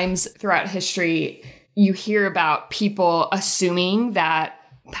many times throughout history you hear about people assuming that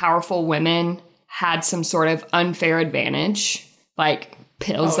powerful women had some sort of unfair advantage, like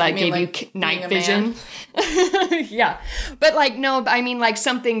pills that gave like you night vision. Yeah. But, like, no, I mean, like,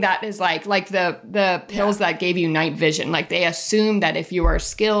 something that is like the pills that gave you night vision. Like, they assume that if you are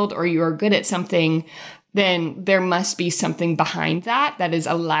skilled or you are good at something, then there must be something behind that is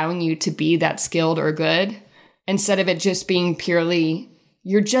allowing you to be that skilled or good, instead of it just being purely,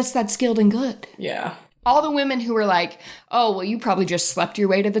 you're just that skilled and good. Yeah. All the women who were like, oh, well, you probably just slept your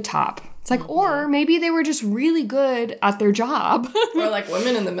way to the top. It's like, or maybe they were just really good at their job. Or, like,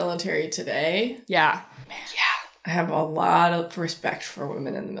 women in the military today. Yeah. Man, yeah. I have a lot of respect for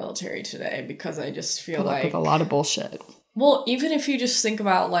women in the military today, because I just feel like... with a lot of bullshit. Well, even if you just think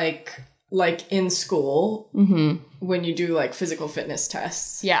about, like in school, when you do, like, physical fitness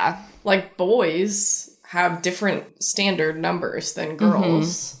tests. Yeah. Like, boys have different standard numbers than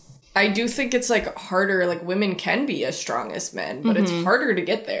girls. I do think it's, like, harder. Like, women can be as strong as men, but it's harder to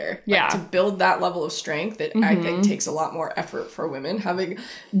get there. Like, to build that level of strength, it, I think, takes a lot more effort for women.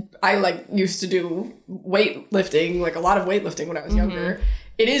 I, like, used to do weightlifting, like, a lot of weightlifting when I was younger.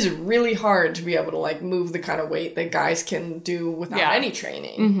 It is really hard to be able to, like, move the kind of weight that guys can do without any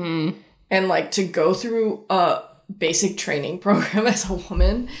training. And, like, to go through a basic training program as a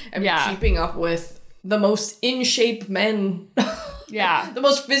woman and be keeping up with the most in-shape men... the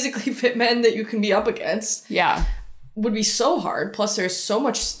most physically fit men that you can be up against. Yeah. Would be so hard. Plus, there's so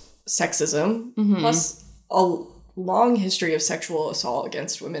much sexism. Plus, a long history of sexual assault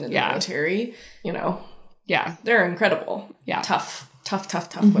against women in the military. You know. Yeah. They're incredible. Yeah. Tough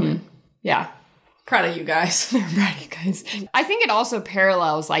women. Yeah. Proud of you guys. Proud of you guys. I think it also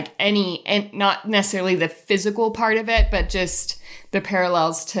parallels, like, and not necessarily the physical part of it, but just the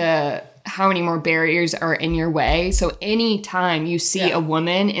parallels to how many more barriers are in your way. So anytime you see a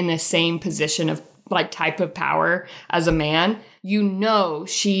woman in the same position of like type of power as a man, you know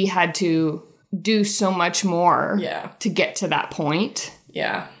she had to do so much more to get to that point.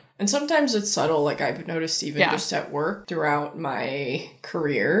 Yeah. And sometimes it's subtle, like I've noticed even just at work throughout my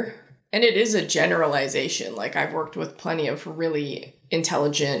career. And it is a generalization. Like I've worked with plenty of really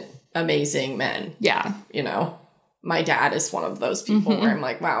intelligent, amazing men. Yeah. You know, my dad is one of those people where I'm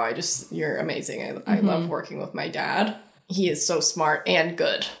like, wow, you're amazing. I love working with my dad. He is so smart and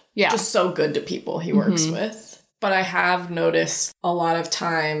good. Yeah. Just so good to people he works with. But I have noticed a lot of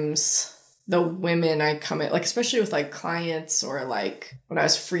times the women I come in, like, especially with like clients or like when I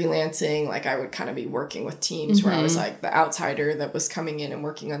was freelancing, like I would kind of be working with teams where I was like the outsider that was coming in and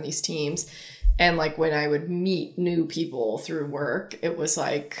working on these teams. And like when I would meet new people through work, it was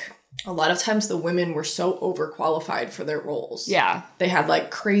like a lot of times the women were so overqualified for their roles. Yeah. They had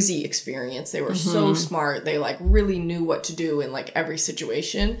like crazy experience. They were so smart. They like really knew what to do in like every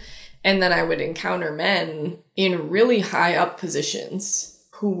situation. And then I would encounter men in really high up positions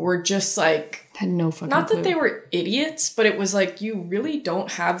who were just like, had no fucking not clue. that they were idiots, but it was like, you really don't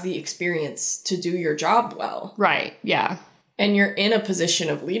have the experience to do your job well. Right. Yeah. And you're in a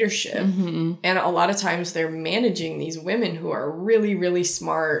position of leadership. And a lot of times they're managing these women who are really, really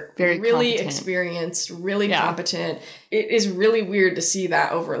smart, very really competent. Experienced, really competent. It is really weird to see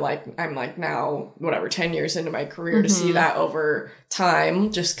that over like, I'm like now, whatever, 10 years into my career, to see that over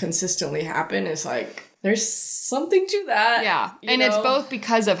time just consistently happen is like, there's something to that. Yeah. And it's both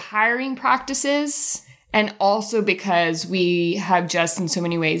because of hiring practices and also because we have just in so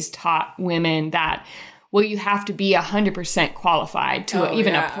many ways taught women that, well, you have to be 100% qualified to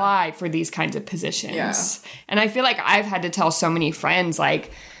even apply for these kinds of positions. Yeah. And I feel like I've had to tell so many friends,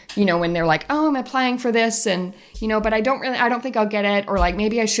 like, you know, when they're like, oh, I'm applying for this and, you know, but I don't think I'll get it. Or like,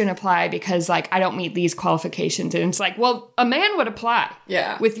 maybe I shouldn't apply because like, I don't meet these qualifications. And it's like, well, a man would apply.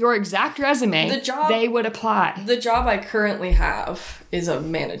 Yeah. With your exact resume, they would apply. The job I currently have is a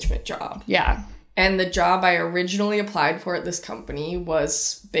management job. Yeah. And the job I originally applied for at this company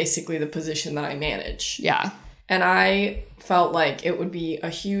was basically the position that I manage. Yeah. And I felt like it would be a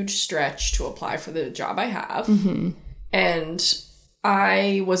huge stretch to apply for the job I have. And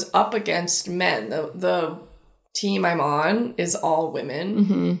I was up against men. The team I'm on is all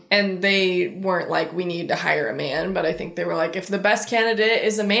women. And they weren't like, we need to hire a man. But I think they were like, if the best candidate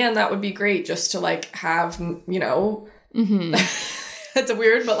is a man, that would be great just to like have, you know... It's a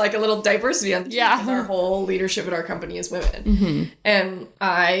weird, but like a little diversity on the team because our whole leadership at our company is women. And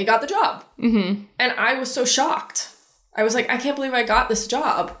I got the job. And I was so shocked. I was like, I can't believe I got this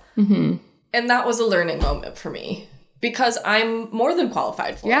job. And that was a learning moment for me because I'm more than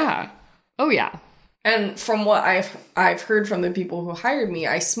qualified for it. Yeah. Oh, yeah. And from what I've heard from the people who hired me,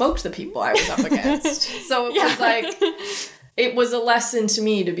 I smoked the people I was up against. So it was like... It was a lesson to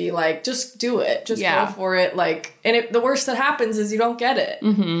me to be like, just do it. Just go for it. Like, and the worst that happens is you don't get it.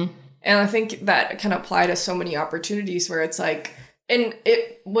 And I think that can apply to so many opportunities where it's like, and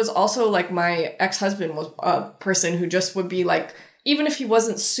it was also like my ex-husband was a person who just would be like, even if he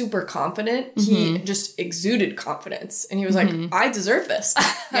wasn't super confident, he just exuded confidence. And he was like, I deserve this.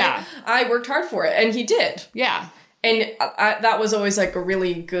 Yeah. I worked hard for it. And he did. Yeah. And that was always like a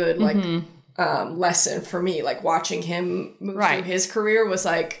really good, like, lesson for me, like watching him move through his career was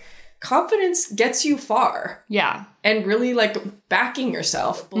like confidence gets you far. Yeah. And really like backing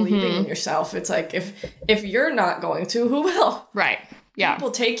yourself, believing in yourself. It's like if you're not going to, who will? Right. Yeah. People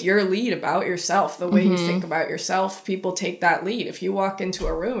take your lead about yourself, the way you think about yourself. People take that lead. If you walk into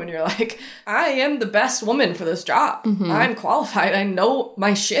a room and you're like, I am the best woman for this job. I'm qualified. I know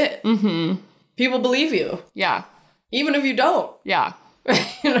my shit. People believe you. Yeah. Even if you don't. Yeah.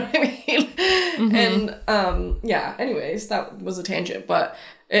 You know what I mean? And, yeah, anyways, that was a tangent, but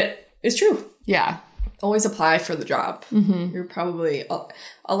it is true. Yeah. Always apply for the job. You're probably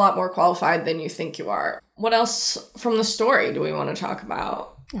a lot more qualified than you think you are. What else from the story do we want to talk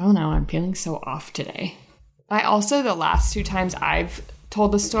about? Oh, no, I'm feeling so off today. I also, the last 2 times I've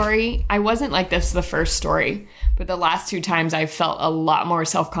told the story, I wasn't like this the first story, but the last 2 times I felt a lot more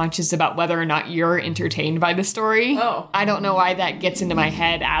self-conscious about whether or not you're entertained by the story. Oh. I don't know why that gets into my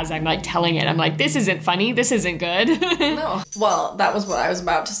head as I'm like telling it. I'm like, this isn't funny. This isn't good. No. Well, that was what I was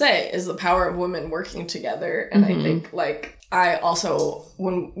about to say, is the power of women working together. And I think like I also,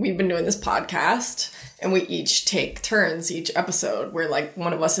 when we've been doing this podcast and we each take turns each episode where like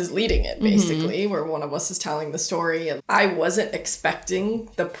one of us is leading it basically, where one of us is telling the story. And I wasn't expecting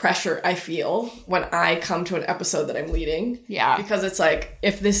the pressure I feel when I come to an episode that I'm leading. Yeah. Because it's like,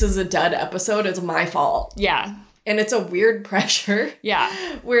 if this is a dud episode, it's my fault. Yeah. And it's a weird pressure. Yeah.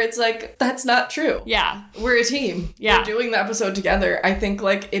 Where it's like, that's not true. Yeah. We're a team. Yeah. We're doing the episode together. I think,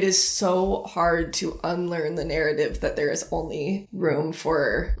 like, it is so hard to unlearn the narrative that there is only room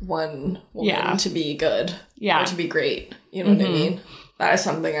for one woman to be good. Yeah. Or to be great. You know what I mean? That is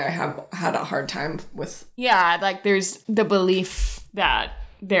something I have had a hard time with. Yeah. Like, there's the belief that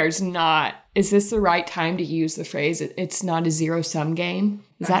there's not... Is this the right time to use the phrase, it's not a zero-sum game?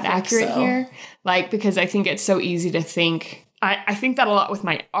 Is that accurate here? Like, because I think it's so easy to think... I think that a lot with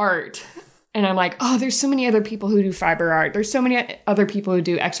my art. And I'm like, oh, there's so many other people who do fiber art. There's so many other people who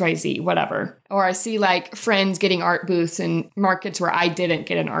do XYZ, whatever. Or I see, like, friends getting art booths in markets where I didn't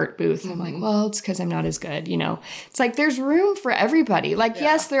get an art booth. I'm like, well, it's because I'm not as good, you know? It's like, there's room for everybody. Like,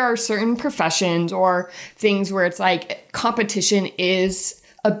 yes, there are certain professions or things where it's like competition is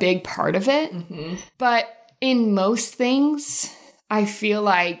a big part of it. But in most things... I feel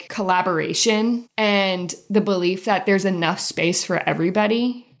like collaboration and the belief that there's enough space for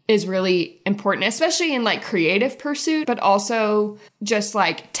everybody is really important, especially in like creative pursuit, but also just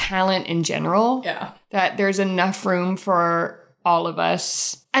like talent in general. Yeah. That there's enough room for all of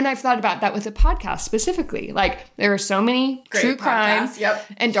us. And I've thought about that with the podcast specifically. Like, there are so many great true crime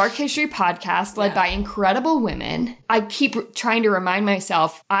and dark history podcasts led by incredible women. I keep trying to remind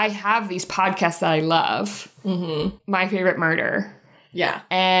myself, I have these podcasts that I love. My Favorite Murder. Yeah.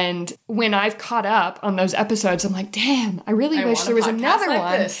 And when I've caught up on those episodes, I'm like, damn, I really wish there was another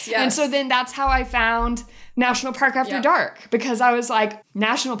one. Yes. And so then that's how I found National Park After Dark, because I was like,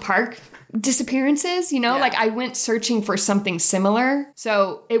 National Park disappearances, you know, like I went searching for something similar.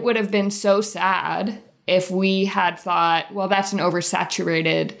 So it would have been so sad if we had thought, well, that's an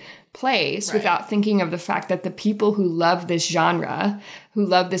oversaturated place without thinking of the fact that the people who love this genre, who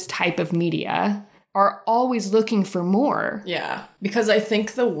love this type of media, are always looking for more. Yeah. Because I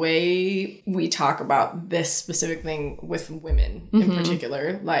think the way we talk about this specific thing with women in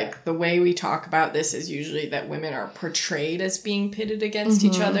particular, like the way we talk about this is usually that women are portrayed as being pitted against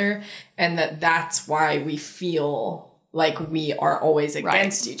each other, and that's why we feel like we are always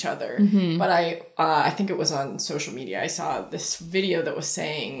against each other. But I think it was on social media, I saw this video that was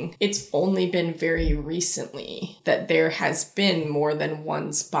saying it's only been very recently that there has been more than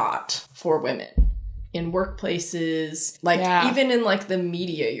one spot for women in workplaces, like even in like the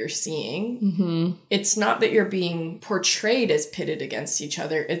media you're seeing. It's not that you're being portrayed as pitted against each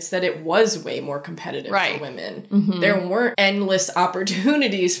other. It's that it was way more competitive for women. There weren't endless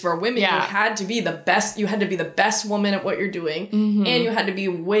opportunities for women. You had to be the best. You had to be the best woman at what you're doing. And you had to be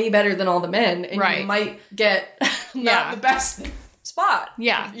way better than all the men. And you might get not the best spot.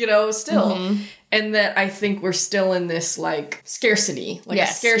 You know, still. And that I think we're still in this, like, scarcity. Like, a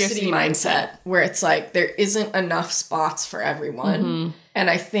scarcity mindset. Where it's like, there isn't enough spots for everyone. And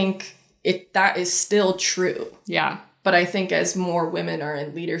I think that is still true. But I think as more women are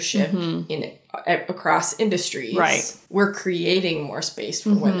in leadership across industries, we're creating more space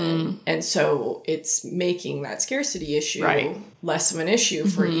for women. And so it's making that scarcity issue less of an issue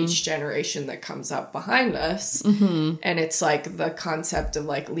for each generation that comes up behind us. And it's like the concept of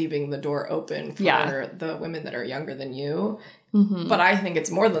like leaving the door open for the women that are younger than you. But I think it's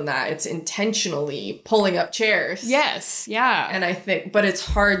more than that. It's intentionally pulling up chairs. And I think, but it's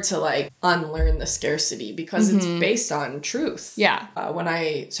hard to like unlearn the scarcity because it's based on truth. So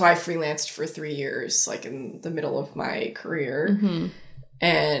I freelanced for 3 years, like in the middle of my career.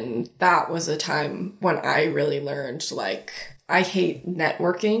 And that was a time when I really learned, like, I hate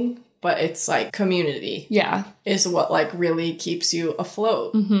networking, but it's like community is what like really keeps you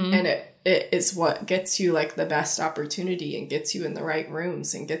afloat. And it is what gets you like the best opportunity and gets you in the right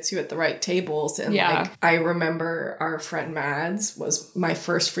rooms and gets you at the right tables. And like, I remember our friend Mads was my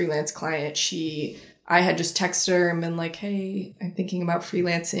first freelance client. I had just texted her and been like, hey, I'm thinking about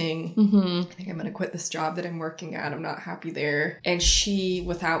freelancing. I think I'm going to quit this job that I'm working at. I'm not happy there. And she,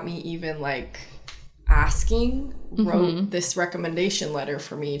 without me even like asking, wrote this recommendation letter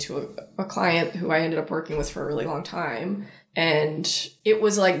for me to a client who I ended up working with for a really long time. And it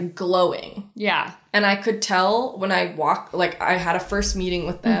was like glowing. And I could tell when I walked, like I had a first meeting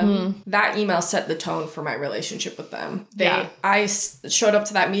with them, that email set the tone for my relationship with them. I showed up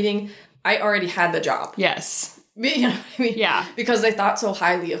to that meeting, I already had the job. You know what I mean? Because they thought so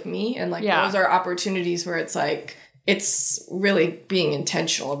highly of me. And like those are opportunities where it's like, it's really being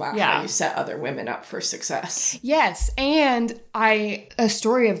intentional about how you set other women up for success. And a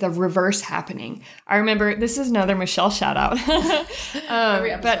story of the reverse happening. I remember, this is another Michelle shout out.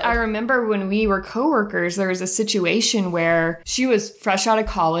 But I remember when we were coworkers, there was a situation where she was fresh out of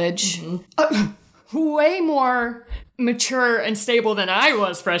college, way more mature and stable than I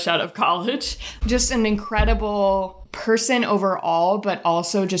was fresh out of college. Just an incredible person overall, but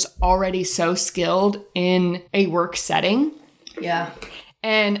also just already so skilled in a work setting. Yeah.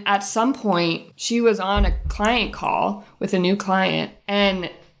 And at some point, she was on a client call with a new client, and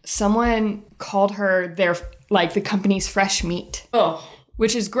someone called her the company's fresh meat. Oh.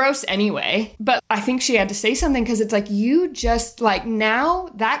 Which is gross anyway. But I think she had to say something because it's like, you just like, now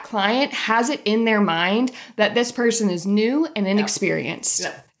that client has it in their mind that this person is new and inexperienced.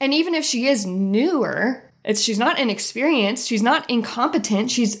 Yeah. And even if she is newer, she's not inexperienced, she's not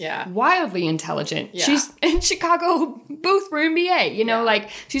incompetent, she's wildly intelligent. Yeah. She's in Chicago booth for MBA, like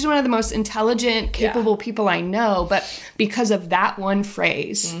she's one of the most intelligent, capable people I know. But because of that one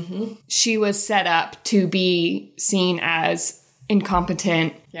phrase, she was set up to be seen as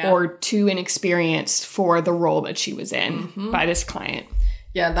incompetent or too inexperienced for the role that she was in by this client.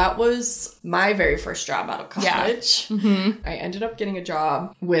 Yeah, that was my very first job out of college. Yeah. I ended up getting a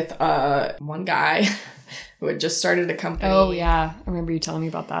job with one guy who had just started a company. Oh, yeah. I remember you telling me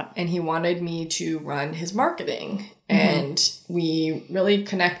about that. And he wanted me to run his marketing. And we really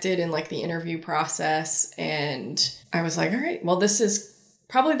connected in like the interview process. And I was like, all right, well, this is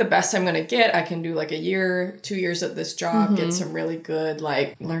probably the best I'm going to get. I can do like a year, 2 years at this job, get some really good,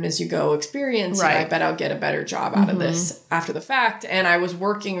 like, learn as you go experience. Right. And I bet I'll get a better job out of this after the fact. And I was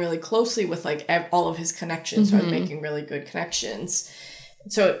working really closely with like all of his connections. So I was making really good connections.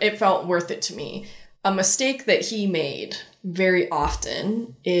 So it felt worth it to me. A mistake that he made very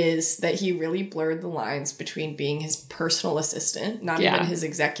often is that he really blurred the lines between being his personal assistant, not even his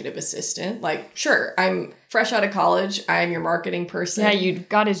executive assistant. Like, sure, I'm fresh out of college. I'm your marketing person. Yeah, you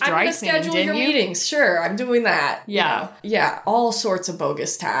got his dry cleaning, schedule your meetings. Sure, I'm doing that. Yeah. Yeah, all sorts of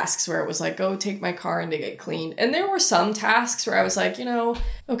bogus tasks where it was like, go take my car in to get cleaned. And there were some tasks where I was like,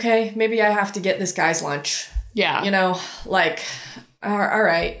 okay, maybe I have to get this guy's lunch. Yeah. Like... all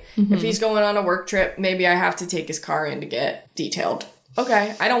right. If he's going on a work trip, maybe I have to take his car in to get detailed.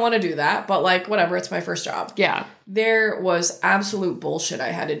 Okay. I don't want to do that, but like, whatever. It's my first job. Yeah. There was absolute bullshit I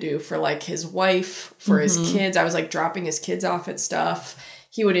had to do for like his wife, for his kids. I was like dropping his kids off at stuff.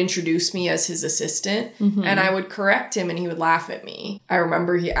 He would introduce me as his assistant and I would correct him and he would laugh at me. I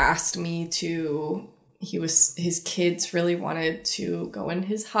remember he asked me his kids really wanted to go in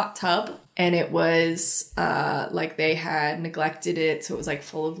his hot tub. And it was like they had neglected it. So it was like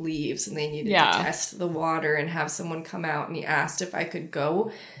full of leaves and they needed to test the water and have someone come out. And he asked if I could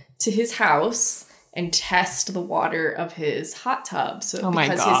go to his house and test the water of his hot tub. So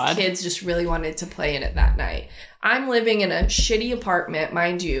because his kids just really wanted to play in it that night. I'm living in a shitty apartment,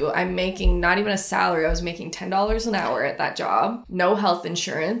 mind you. I'm making not even a salary. I was making $10 an hour at that job. No health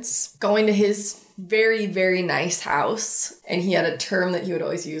insurance. Going to his very, very nice house. And he had a term that he would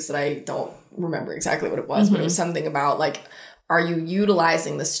always use that I don't remember exactly what it was, but it was something about like, are you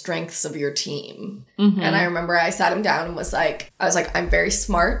utilizing the strengths of your team? And I remember I sat him down and was like, I'm very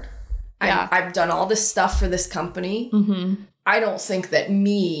smart. I've done all this stuff for this company. I don't think that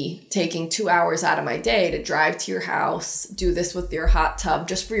me taking 2 hours out of my day to drive to your house, do this with your hot tub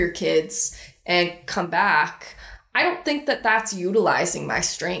just for your kids and come back, I don't think that that's utilizing my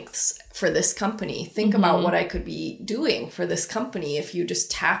strengths for this company. Think about what I could be doing for this company if you just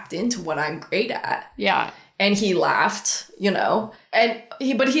tapped into what I'm great at. Yeah. And he laughed,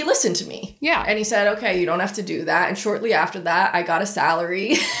 but he listened to me. Yeah. And he said, okay, you don't have to do that. And shortly after that, I got a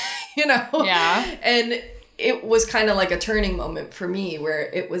salary, Yeah. And it was kind of like a turning moment for me where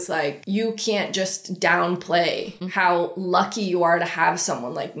it was like, you can't just downplay how lucky you are to have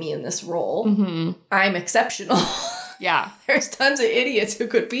someone like me in this role. I'm exceptional. Yeah. There's tons of idiots who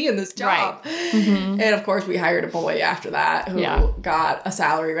could be in this job. Right. And of course, we hired a boy after that who got a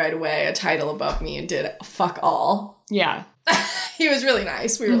salary right away, a title above me, and did fuck all. Yeah. He was really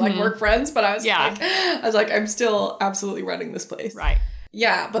nice. We were like work friends, but I was like, I'm still absolutely running this place. Right.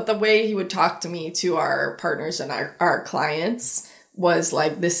 Yeah, but the way he would talk to me, to our partners and our clients, was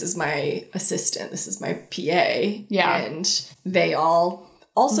like, this is my assistant, this is my PA. Yeah. And they all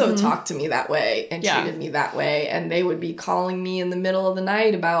also talked to me that way and treated me that way. And they would be calling me in the middle of the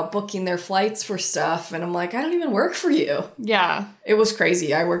night about booking their flights for stuff. And I'm like, I don't even work for you. Yeah. It was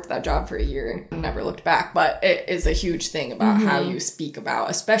crazy. I worked that job for a year and never looked back. But it is a huge thing about how you speak about,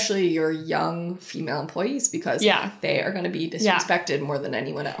 especially your young female employees, because they are going to be disrespected more than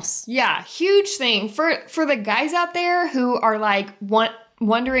anyone else. Yeah. Huge thing for the guys out there who are like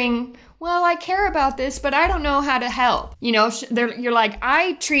wondering, well, I care about this, but I don't know how to help. You're like,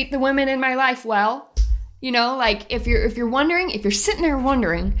 I treat the women in my life well. You know, like if you're wondering, if you're sitting there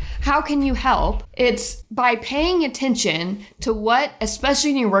wondering, how can you help? It's by paying attention to what, especially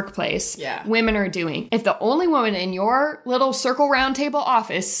in your workplace, women are doing. If the only woman in your little circle round table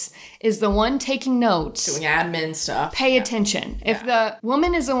office is the one taking notes, doing admin stuff, pay attention. If the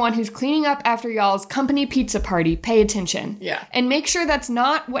woman is the one who's cleaning up after y'all's company pizza party, pay attention. Yeah. And make sure that's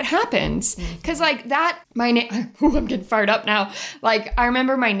not what happens. Because like that, I'm getting fired up now. Like I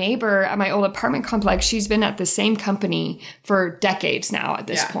remember my neighbor at my old apartment complex, she's been at the same company for decades now at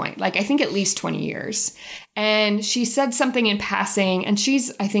this point. Like I think at least 20 years. And she said something in passing, and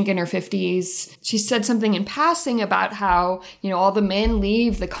she's, I think, in her 50s. She said something in passing about how, you know, all the men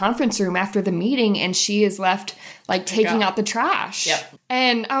leave the conference room after the meeting and she is left like taking out the trash. Yep.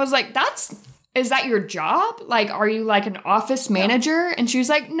 And I was like, is that your job? Like, are you like an office manager? No. And she was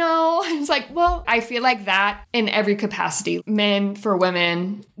like, no. I was like, well, I feel like that in every capacity. Men for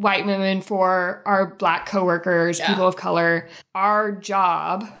women, white women for our Black coworkers, people of color. Our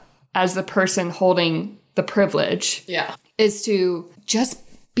job as the person holding the privilege is to just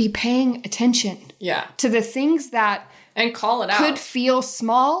be paying attention to the things that and call it out could feel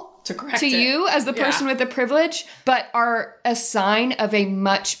small to you as the person with the privilege, but are a sign of a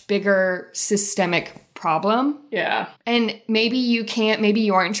much bigger systemic problem. Yeah. And maybe you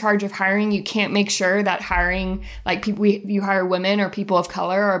aren't in charge of hiring. You can't make sure that hiring, like people, you hire women or people of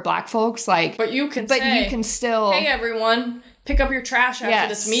color or Black folks, like, but you can still, hey everyone, pick up your trash after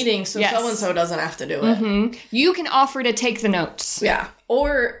this meeting so so-and-so doesn't have to do it. You can offer to take the notes. Yeah.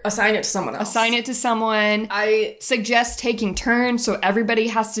 Or assign it to someone else. I suggest taking turns so everybody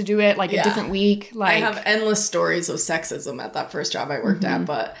has to do it like a different week. Like I have endless stories of sexism at that first job I worked at,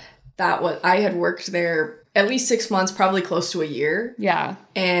 but I had worked there at least 6 months, probably close to a year. Yeah.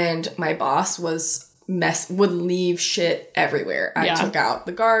 And my boss would leave shit everywhere. I took out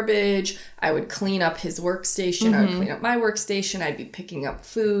the garbage. I would clean up his workstation. I would clean up my workstation. I'd be picking up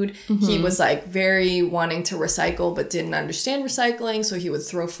food. He was like very wanting to recycle, but didn't understand recycling. So he would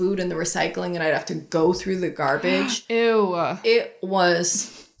throw food in the recycling and I'd have to go through the garbage. Ew. It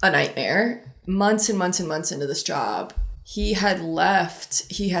was a nightmare. Months and months and months into this job, he had left.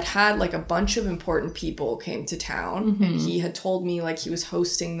 He had like a bunch of important people came to town and he had told me like he was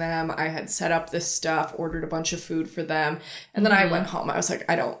hosting them. I had set up this stuff, ordered a bunch of food for them. And then I went home. I was like,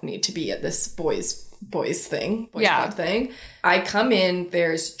 I don't need to be at this boys club thing. I come in,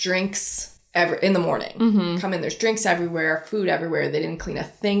 there's drinks in the morning. Come in, there's drinks everywhere, food everywhere. They didn't clean a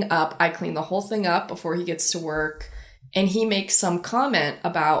thing up. I clean the whole thing up before he gets to work. And he makes some comment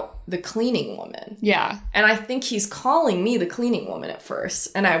about the cleaning woman. Yeah. And I think he's calling me the cleaning woman at first.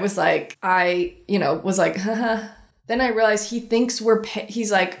 And I was like, haha. Then I realized he thinks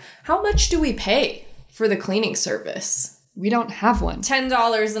he's like, how much do we pay for the cleaning service? We don't have one.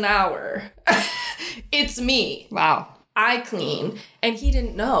 $10 an hour. It's me. Wow. I clean. And he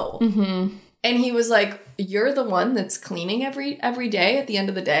didn't know. And he was like, you're the one that's cleaning every day at the end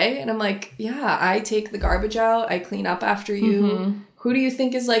of the day? And I'm like, yeah, I take the garbage out. I clean up after you. Who do you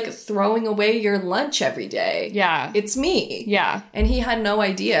think is like throwing away your lunch every day? Yeah. It's me. Yeah. And he had no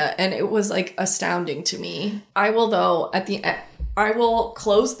idea. And it was like astounding to me. I will though, at the end, I will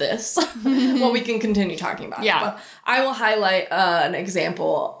close this. Well, we can continue talking about it. But I will highlight an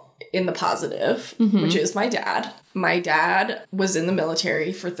example in the positive, which is my dad. My dad was in the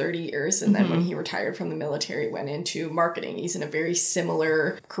military for 30 years. And then when he retired from the military, went into marketing. He's in a very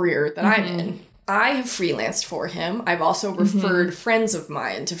similar career that I'm in. I have freelanced for him. I've also referred friends of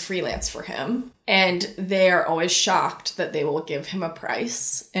mine to freelance for him. And they are always shocked that they will give him a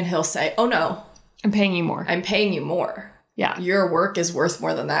price. And he'll say, oh no. I'm paying you more. I'm paying you more. Yeah. Your work is worth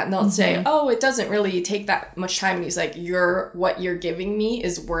more than that. And they'll say, oh, it doesn't really take that much time. And he's like, what you're giving me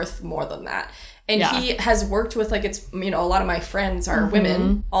is worth more than that. And he has worked with, like, it's, a lot of my friends are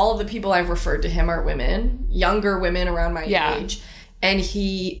women. All of the people I've referred to him are women, younger women around my age. And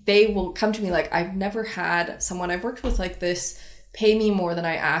they will come to me like, I've never had someone I've worked with like this pay me more than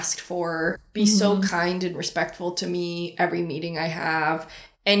I asked for, be so kind and respectful to me every meeting I have.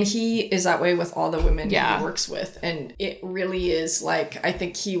 And he is that way with all the women he works with. And it really is like, I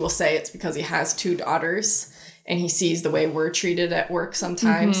think he will say it's because he has 2 daughters and he sees the way we're treated at work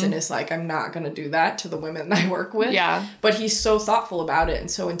sometimes and is like, I'm not going to do that to the women I work with. Yeah. But he's so thoughtful about it and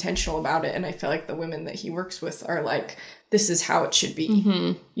so intentional about it. And I feel like the women that he works with are like, this is how it should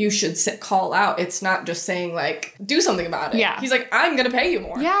be. You should call out. It's not just saying like, do something about it. Yeah. He's like, I'm going to pay you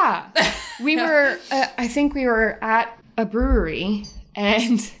more. Yeah. We were, I think we were at a brewery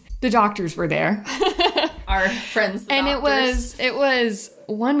and the doctors were there. our friends, the and doctors. it was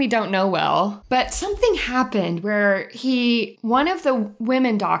one we don't know well, but something happened where one of the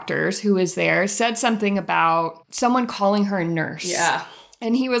women doctors who was there said something about someone calling her a nurse. Yeah.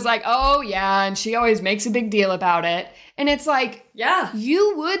 And he was like, oh, yeah, and she always makes a big deal about it. And it's like, yeah,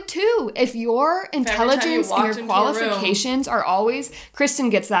 you would too. If your intelligence and your qualifications are always... Kristen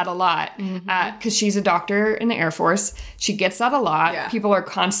gets that a lot because she's a doctor in the Air Force. She gets that a lot. Yeah. People are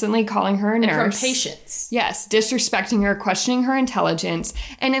constantly calling her a nurse. And from patients. Yes, disrespecting her, questioning her intelligence.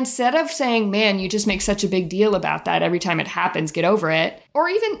 And instead of saying, man, you just make such a big deal about that every time it happens, get over it. Or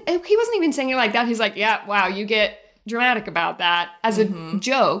even, he wasn't even saying it like that. He's like, yeah, wow, you get dramatic about that as a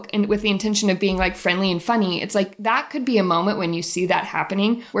joke and with the intention of being like friendly and funny. It's like that could be a moment when you see that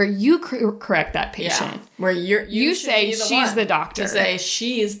happening where you correct that patient. Yeah. Where you say she's the doctor. To say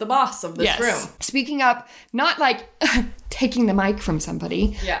she is the boss of this room. Speaking up, not like taking the mic from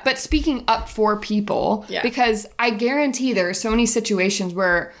somebody, but speaking up for people. Yeah. Because I guarantee there are so many situations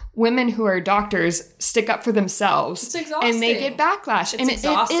where women who are doctors stick up for themselves. It's exhausting. And they get backlash. It's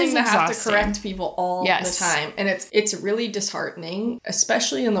exhausting to have to correct people all the time. And it's really disheartening,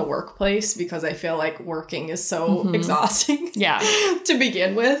 especially in the workplace, because I feel like working is so exhausting to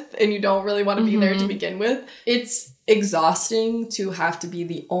begin with. And you don't really want to be there to begin with. It's exhausting to have to be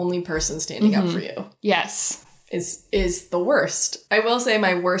the only person standing up for you. Yes. Is the worst. I will say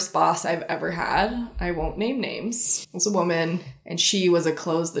my worst boss I've ever had, I won't name names, was a woman, and she was a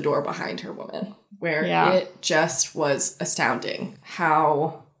close the door behind her woman, where it just was astounding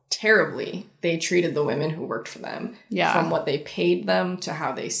how terribly they treated the women who worked for them. Yeah. From what they paid them, to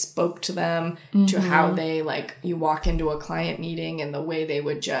how they spoke to them, to how they, like, you walk into a client meeting and the way they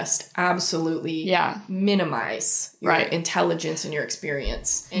would just absolutely minimize your intelligence and your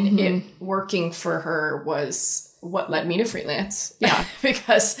experience. And it working for her was what led me to freelance. Yeah.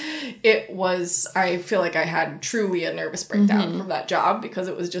 Because I feel like I had truly a nervous breakdown from that job, because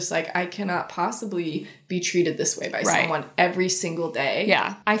it was just like, I cannot possibly be treated this way by someone every single day.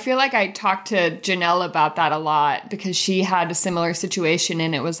 Yeah. I feel like I talked to Janelle about that a lot, because she had a similar situation,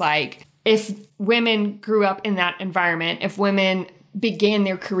 and it was like, if women grew up in that environment, if women began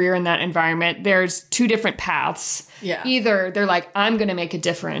their career in that environment, there's two different paths. Yeah. Either they're like, I'm going to make a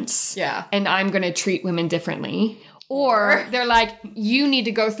difference. Yeah. And I'm going to treat women differently. Or they're like, you need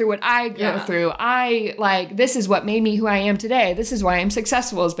to go through what I go through. This is what made me who I am today. This is why I'm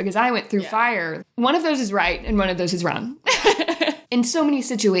successful, is because I went through fire. One of those is right and one of those is wrong. In so many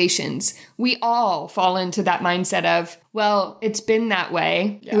situations, we all fall into that mindset of, well, it's been that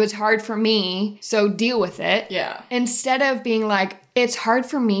way. Yeah. It was hard for me, so deal with it. Yeah. Instead of being like, it's hard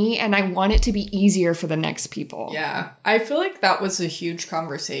for me and I want it to be easier for the next people. Yeah. I feel like that was a huge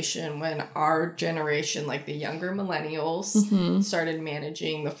conversation when our generation, like the younger millennials, started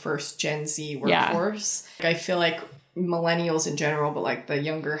managing the first Gen Z workforce. Yeah. Like, I feel like millennials in general, but like the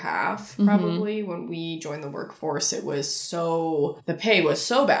younger half, probably, when we joined the workforce, the pay was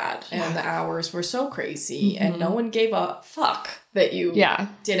so bad and the hours were so crazy and no one gave a fuck that you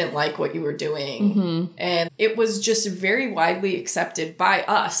didn't like what you were doing. And it was just very widely accepted by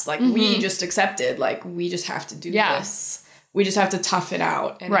us. Like, we just accepted, like, we just have to do this. We just have to tough it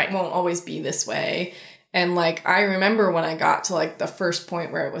out, and it won't always be this way. And like, I remember when I got to like the first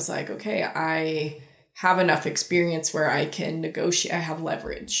point where it was like, okay, I have enough experience where I can negotiate. I have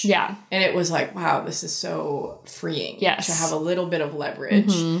leverage. Yeah. And it was like, wow, this is so freeing. Yes. To have a little bit of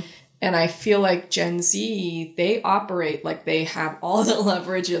leverage. And I feel like Gen Z, they operate like they have all the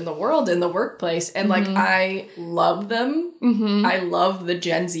leverage in the world in the workplace. And like, I love them. I love the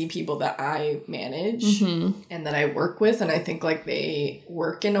Gen Z people that I manage and that I work with. And I think like they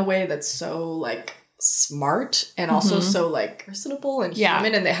work in a way that's so like smart and also so like personable and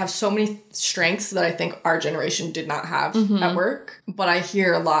human, and they have so many strengths that I think our generation did not have at work. But I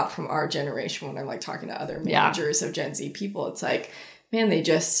hear a lot from our generation when I'm like talking to other managers of Gen Z people. It's like, man, they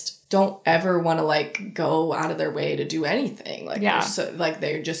just don't ever want to like go out of their way to do anything. Like,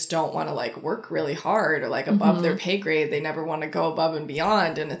 they just don't want to like work really hard or like above their pay grade. They never want to go above and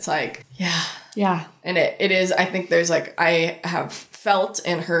beyond. And it's like, yeah. And it is, I think there's like, I have felt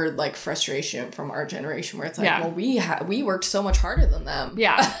and heard like frustration from our generation where it's like, well, we worked so much harder than them.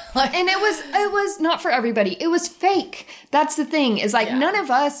 Yeah. Like, and it was not for everybody. It was fake. That's the thing, is like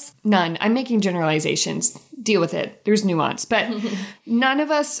none, I'm making generalizations, deal with it. There's nuance, but none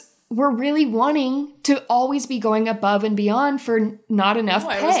of us were really wanting to always be going above and beyond for not enough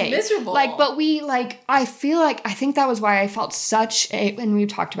pay. It was miserable. Like, but I think that was why I felt and we've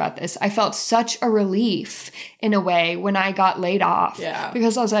talked about this, I felt such a relief in a way when I got laid off. Yeah.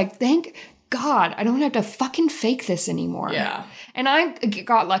 Because I was like, thank God, I don't have to fucking fake this anymore. Yeah. And I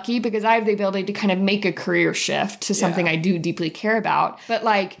got lucky because I have the ability to kind of make a career shift to something I do deeply care about. But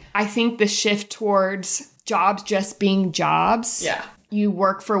like, I think the shift towards jobs just being jobs. Yeah. You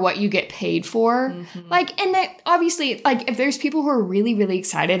work for what you get paid for. Like, and that obviously, like, if there's people who are really, really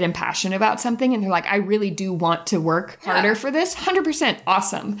excited and passionate about something and they're like, I really do want to work harder for this, 100%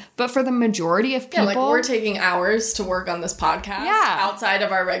 awesome. But for the majority of people. Yeah, like we're taking hours to work on this podcast outside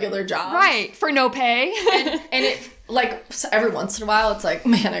of our regular jobs. Right. For no pay. and it, like, every once in a while, it's like,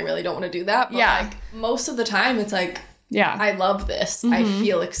 man, I really don't want to do that. But like, most of the time, it's like, I love this. I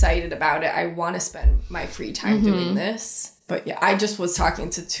feel excited about it. I want to spend my free time doing this. But yeah, I just was talking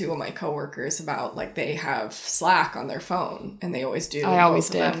to two of my coworkers about, like, they have Slack on their phone, and they always do. I always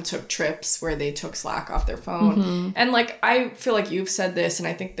did. Both of them took trips where they took Slack off their phone. And, like, I feel like you've said this, and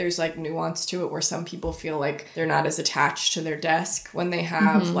I think there's, like, nuance to it where some people feel like they're not as attached to their desk when they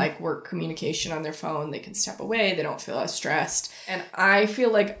have, like, work communication on their phone. They can step away. They don't feel as stressed. And I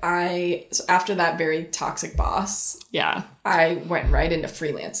feel like after that very toxic boss, I went right into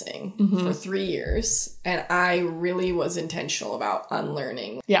freelancing for 3 years, and I really was intentional about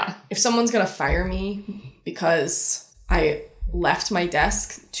unlearning. Yeah. If someone's going to fire me because I left my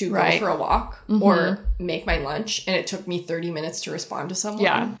desk to go for a walk or make my lunch and it took me 30 minutes to respond to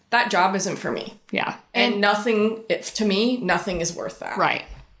someone, that job isn't for me. Yeah. And to me, nothing is worth that. Right.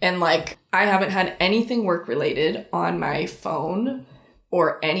 And like, I haven't had anything work related on my phone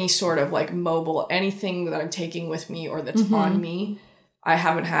or any sort of like mobile, anything that I'm taking with me or that's on me. I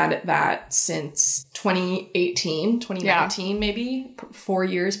haven't had that since 2019, maybe 4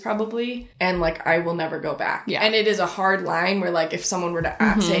 years probably. And like, I will never go back. Yeah. And it is a hard line where like, if someone were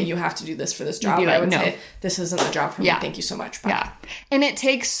to say, you have to do this for this job, I would say, this isn't the job for me. Thank you so much. Bye. Yeah. And it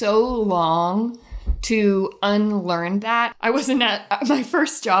takes so long to unlearn that. I wasn't at my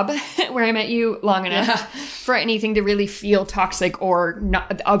first job where I met you long enough for anything to really feel toxic or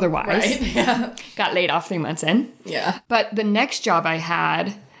not otherwise. Right. Yeah. Got laid off 3 months in. Yeah. But the next job I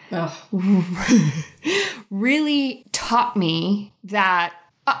had really taught me that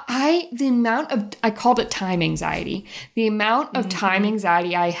I called it time anxiety. The amount of time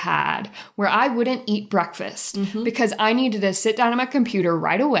anxiety I had where I wouldn't eat breakfast because I needed to sit down at my computer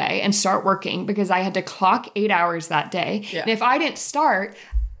right away and start working because I had to clock 8 hours that day. Yeah. And if I didn't start,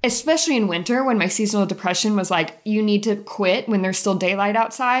 especially in winter when my seasonal depression was like, you need to quit when there's still daylight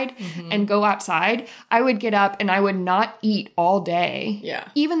outside and go outside, I would get up and I would not eat all day. Yeah.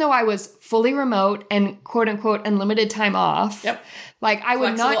 Even though I was fully remote and quote unquote unlimited time off. Yep. Like I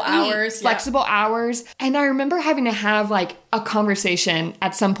would not eat flexible hours. And I remember having to have like a conversation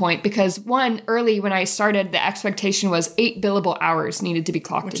at some point because early when I started, the expectation was 8 billable hours needed to be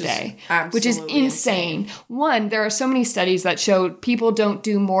clocked a day, which is insane. There are so many studies that showed people don't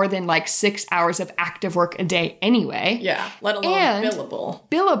do more than like 6 hours of active work a day anyway. Yeah. Let alone billable.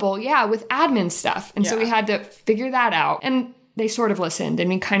 Billable. Yeah. With admin stuff. And so we had to figure that out. And they sort of listened and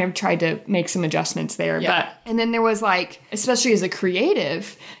we kind of tried to make some adjustments there. Yeah. And then there was like, especially as a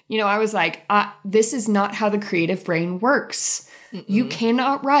creative, I was like, this is not how the creative brain works. You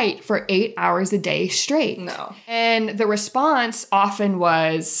cannot write for 8 hours a day straight. No. And the response often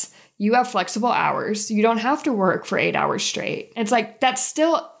was, you have flexible hours. You don't have to work for 8 hours straight. It's like, that's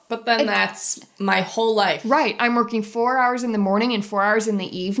still... But then that's my whole life. Right. I'm working 4 hours in the morning and 4 hours in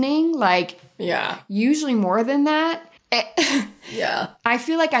the evening. Like, usually more than that. Yeah. I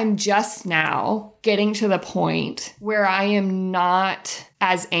feel like I'm just now getting to the point where I am not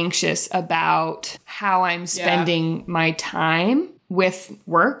as anxious about how I'm spending my time with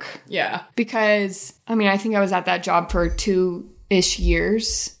work. Yeah. Because, I think I was at that job for 2-ish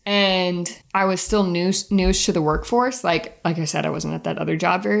years and I was still newish to the workforce. Like I said, I wasn't at that other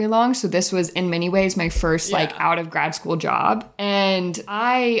job very long. So this was in many ways my first out of grad school job. And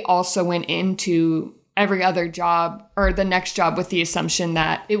I also went into every other job or the next job with the assumption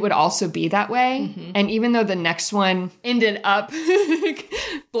that it would also be that way. And even though the next one ended up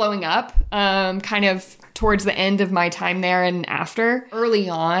blowing up kind of towards the end of my time there and after, early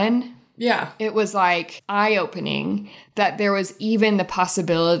on, it was like eye-opening that there was even the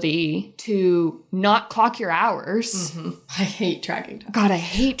possibility to not clock your hours. I hate tracking time. God, I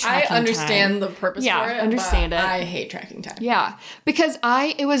hate tracking time. I understand the purpose for it, understand but it. I hate tracking time. Yeah, because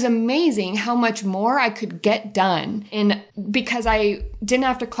it was amazing how much more I could get done because I didn't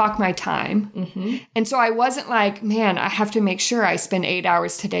have to clock my time. And so I wasn't like, man, I have to make sure I spend 8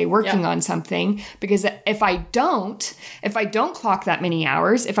 hours today working on something because if I don't clock that many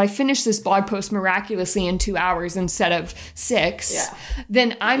hours, if I finish this this blog post miraculously in 2 hours instead of 6, Yeah.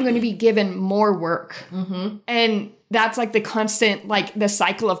 then I'm going to be given more work. And that's like the constant, like the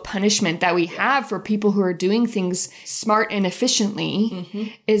cycle of punishment that we have for people who are doing things smart and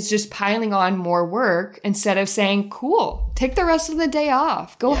efficiently is just piling on more work instead of saying, cool, take the rest of the day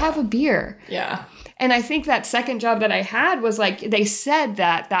off, go have a beer. Yeah. And I think that second job that I had was like, they said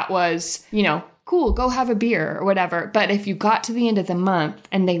that was, you know, cool, go have a beer or whatever. But if you got to the end of the month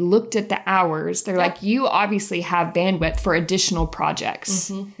and they looked at the hours, they're like, you obviously have bandwidth for additional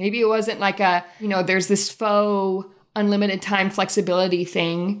projects. Maybe it wasn't like a, you know, there's this faux unlimited time flexibility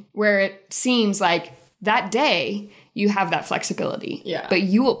thing where it seems like that day you have that flexibility. Yeah. But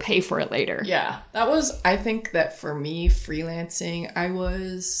you will pay for it later. Yeah. That was, I think that for me, freelancing, I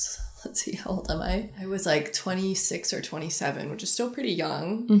was, let's see, how old am I? I was like 26 or 27, which is still pretty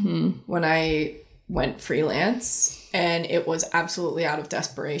young when I went freelance. And it was absolutely out of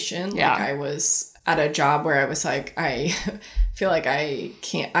desperation. Yeah. Like I was at a job where I was like, I feel like I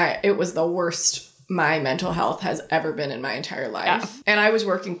can't, it was the worst my mental health has ever been in my entire life. Yeah. And I was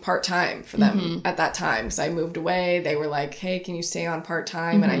working part-time for them at that time because I moved away. They were like, hey, can you stay on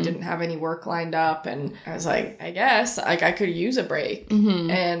part-time? And I didn't have any work lined up. And I was like, I guess like I could use a break.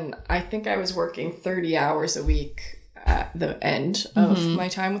 And I think I was working 30 hours a week at the end of my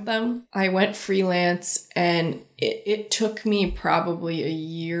time with them. I went freelance and it took me probably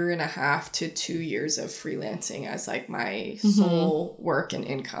 1.5 to 2 years of freelancing as like my sole work and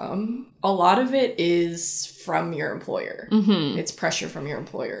income. A lot of it is from your employer. It's pressure from your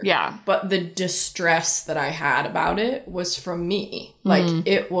employer. Yeah. But the distress that I had about it was from me. Like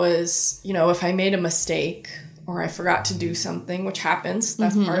it was, you know, if I made a mistake or I forgot to do something, which happens,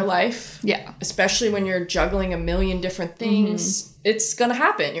 that's part of life. Yeah. Especially when you're juggling a million different things, it's going to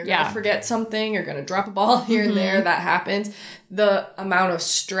happen. You're going to forget something. You're going to drop a ball here and there. That happens. The amount of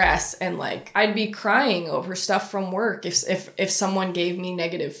stress and like, I'd be crying over stuff from work if someone gave me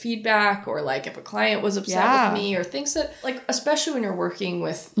negative feedback or like if a client was upset with me or things that like, especially when you're working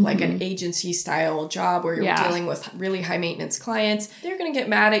with like an agency style job where you're dealing with really high maintenance clients, they're going to get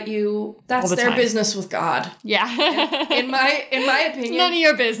mad at you. That's their business with God. Yeah. In my opinion, none of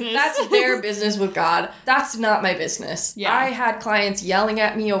your business. That's their business with God. That's not my business. Yeah. I had clients yelling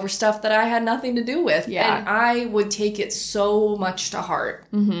at me over stuff that I had nothing to do with. Yeah. And I would take it so much to heart.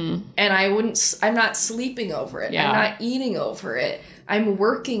 And I'm not sleeping over it. Yeah. I'm not eating over it. I'm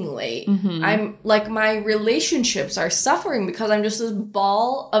working late. I'm like, my relationships are suffering because I'm just this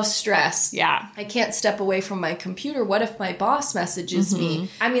ball of stress. Yeah. I can't step away from my computer. What if my boss messages me?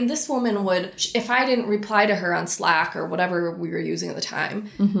 I mean, this woman would, if I didn't reply to her on Slack or whatever we were using at the time,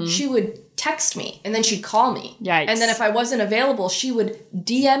 she would text me and then she'd call me. Yikes. And then if I wasn't available, she would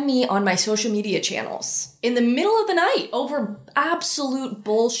DM me on my social media channels in the middle of the night over absolute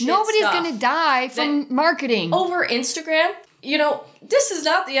bullshit Nobody's stuff. going to die from marketing. Over Instagram. You know, this is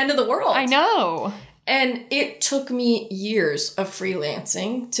not the end of the world. I know. And it took me years of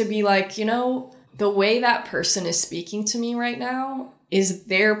freelancing to be like, you know, the way that person is speaking to me right now is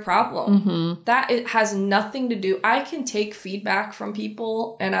their problem. That it has nothing to do. I can take feedback from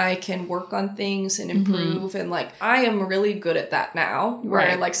people and I can work on things and improve. And like, I am really good at that now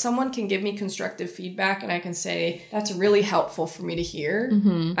where like someone can give me constructive feedback and I can say, that's really helpful for me to hear.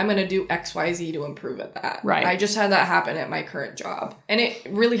 I'm going to do X, Y, Z to improve at that. Right. I just had that happen at my current job and it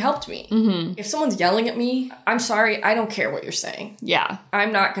really helped me. If someone's yelling at me, I'm sorry. I don't care what you're saying. Yeah.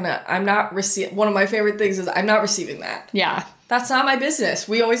 I'm not receiving. One of my favorite things is I'm not receiving that. Yeah. That's not my business.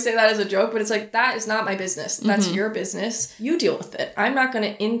 We always say that as a joke, but it's like, that is not my business. That's your business. You deal with it. I'm not going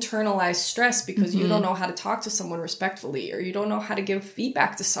to internalize stress because you don't know how to talk to someone respectfully or you don't know how to give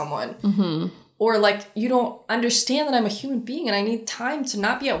feedback to someone. Or like, you don't understand that I'm a human being and I need time to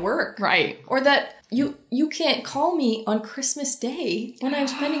not be at work. Right. Or that you can't call me on Christmas Day when I'm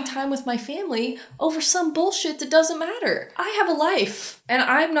spending time with my family over some bullshit that doesn't matter. I have a life and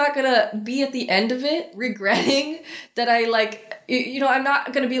I'm not gonna be at the end of it regretting that I like, you know, I'm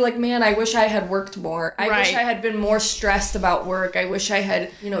not gonna be like, man, I wish I had worked more. I wish I had been more stressed about work. I wish I had,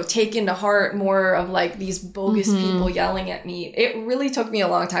 you know, taken to heart more of like these bogus people yelling at me. It really took me a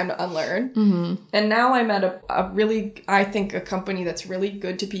long time to unlearn. And now I'm at a really, I think a company that's really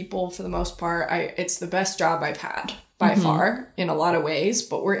good to people for the most part. It's the best job I've had by far in a lot of ways,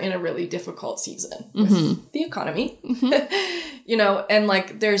 but we're in a really difficult season with the economy, you know, and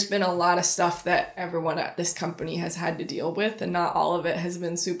like there's been a lot of stuff that everyone at this company has had to deal with and not all of it has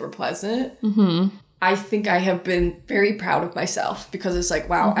been super pleasant. I think I have been very proud of myself because it's like,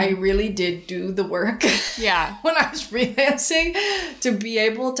 wow, I really did do the work. Yeah. When I was freelancing, to be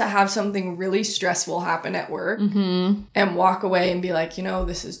able to have something really stressful happen at work and walk away and be like, you know,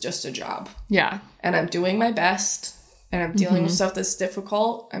 this is just a job. Yeah. And I'm doing my best. And I'm dealing with stuff that's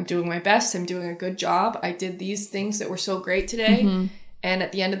difficult. I'm doing my best. I'm doing a good job. I did these things that were so great today. And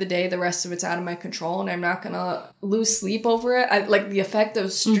at the end of the day, the rest of it's out of my control. And I'm not going to lose sleep over it. Like, the effect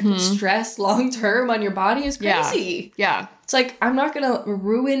of stress long-term on your body is crazy. Yeah. It's like, I'm not going to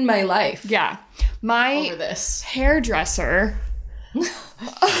ruin my life. Yeah. My over this hairdresser,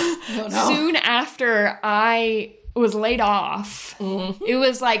 soon after I was laid off, it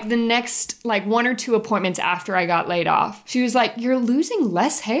was like the next, like 1 or 2 appointments after I got laid off. She was like, you're losing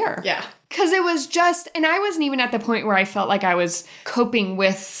less hair. Yeah. Because it was just, and I wasn't even at the point where I felt like I was coping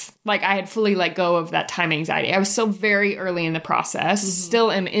with, like I had fully let go of that time anxiety. I was still very early in the process, still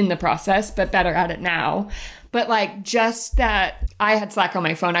am in the process, but better at it now. But like just that I had Slack on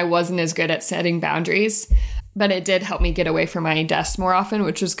my phone, I wasn't as good at setting boundaries, but it did help me get away from my desk more often,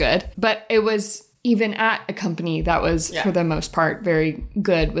 which was good. But it was even at a company that was, for the most part, very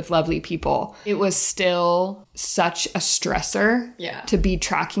good with lovely people, it was still such a stressor to be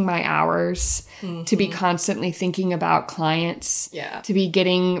tracking my hours, to be constantly thinking about clients, to be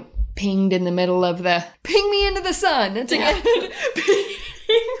getting pinged in the middle of the, ping me into the sun, to get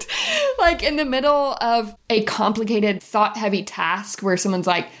pinged, like in the middle of a complicated, thought-heavy task where someone's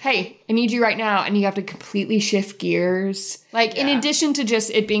like, hey, I need you right now, and you have to completely shift gears. Like, in addition to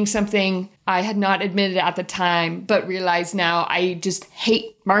just it being something I had not admitted at the time, but realized now I just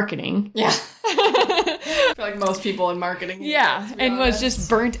hate marketing. Yeah. I feel like most people in marketing. Yeah, and was just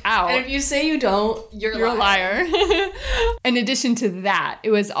burnt out. And if you say you don't, you're a liar. In addition to that,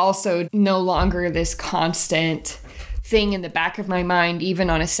 it was also no longer this constant thing in the back of my mind, even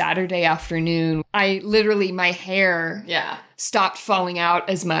on a Saturday afternoon. I literally, my hair stopped falling out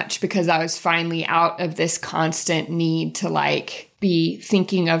as much because I was finally out of this constant need to like be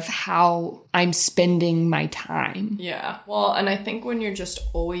thinking of how I'm spending my time. Yeah. Well, and I think when you're just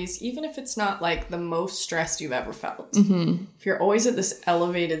always, even if it's not like the most stressed you've ever felt, if you're always at this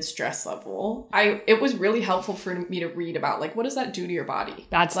elevated stress level, it was really helpful for me to read about like, what does that do to your body?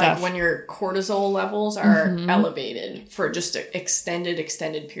 That's like when your cortisol levels are elevated for just extended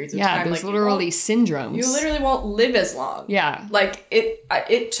periods of time. Yeah, there's like, literally syndromes. You literally won't live as long. Yeah. Like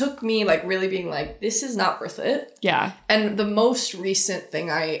it took me like really being like, this is not worth it. Yeah. And the most recent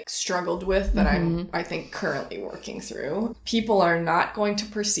thing I struggled with that I think currently working through, people are not going to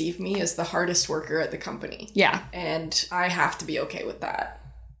perceive me as the hardest worker at the company. Yeah. And I have to be okay with that.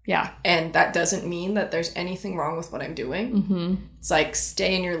 Yeah. And that doesn't mean that there's anything wrong with what I'm doing. It's like,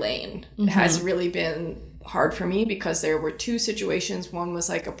 stay in your lane. It has really been hard for me because there were 2 situations. One was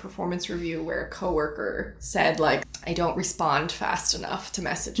like a performance review where a coworker said like, I don't respond fast enough to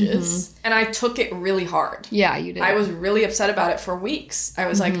messages. And I took it really hard. Yeah, you did. I was really upset about it for weeks. I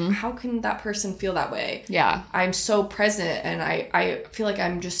was like, how can that person feel that way? Yeah. I'm so present and I feel like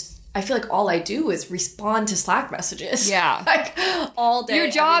I feel like all I do is respond to Slack messages. Yeah. Like all day. Your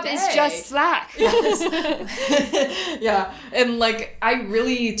job is just Slack. Yes. Yeah. And like, I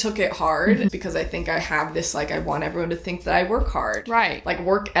really took it hard because I think I have this, like, I want everyone to think that I work hard. Right. Like,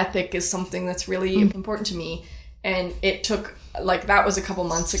 work ethic is something that's really important to me. And it took, like, that was a couple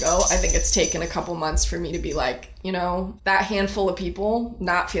months ago. I think it's taken a couple months for me to be like, you know, that handful of people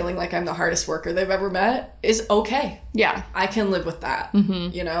not feeling like I'm the hardest worker they've ever met is okay. Yeah. I can live with that.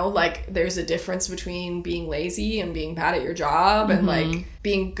 You know, like, there's a difference between being lazy and being bad at your job and, like,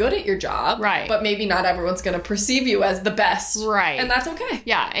 being good at your job. Right. But maybe not everyone's going to perceive you as the best. Right. And that's okay.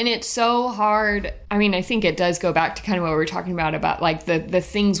 Yeah. And it's so hard. I mean, I think it does go back to kind of what we were talking about like, the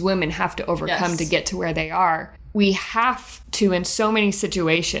things women have to overcome to get to where they are. We have to, in so many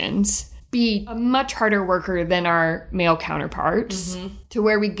situations, be a much harder worker than our male counterparts to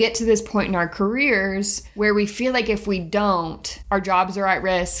where we get to this point in our careers where we feel like if we don't, our jobs are at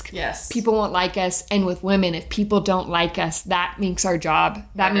risk. Yes. People won't like us. And with women, if people don't like us, that makes our job,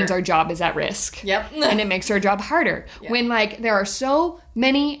 that means our job is at risk. Yep. And it makes our job harder. Yeah. When like there are so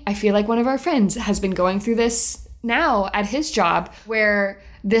many, I feel like one of our friends has been going through this now at his job where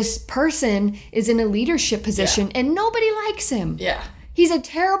this person is in a leadership position and nobody likes him. Yeah. He's a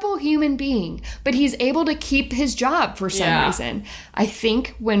terrible human being, but he's able to keep his job for some reason. I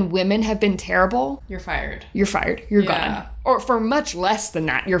think when women have been terrible, you're fired. You're fired. You're gone. Or for much less than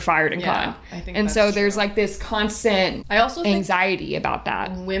that, you're fired and gone. I think and so there's like this constant anxiety about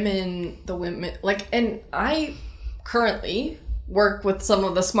that. The women, like, and I currently work with some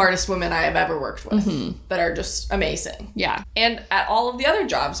of the smartest women I have ever worked with that are just amazing. Yeah. And at all of the other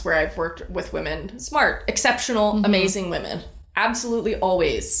jobs where I've worked with women, smart, exceptional, amazing women, absolutely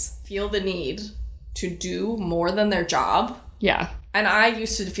always feel the need to do more than their job. Yeah. And I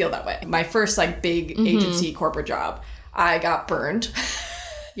used to feel that way. My first like big agency corporate job, I got burned.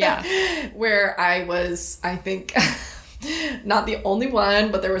 Yeah. Where I was, I think, not the only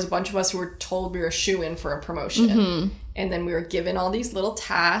one, but there was a bunch of us who were told we were a shoo-in for a promotion. And then we were given all these little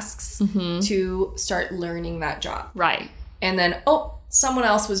tasks to start learning that job. Right. And then, someone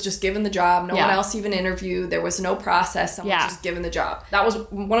else was just given the job. No one else even interviewed. There was no process. Someone was just given the job. That was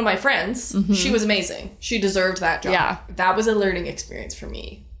one of my friends. She was amazing. She deserved that job. Yeah. That was a learning experience for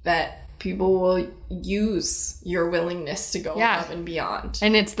me. That people will use your willingness to go above and beyond.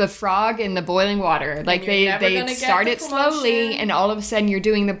 And it's the frog in the boiling water. Like they start it slowly, and all of a sudden you're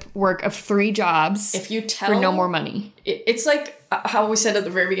doing the work of 3 jobs if you tell, for no more money. It's like how we said at the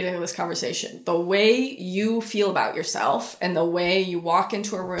very beginning of this conversation. The way you feel about yourself and the way you walk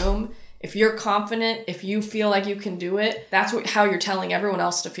into a room, if you're confident, if you feel like you can do it, that's how you're telling everyone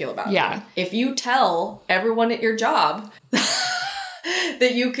else to feel about you. If you tell everyone at your job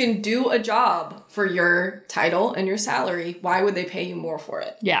that you can do a job for your title and your salary, why would they pay you more for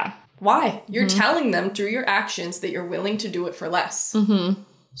it? Yeah. Why? You're telling them through your actions that you're willing to do it for less.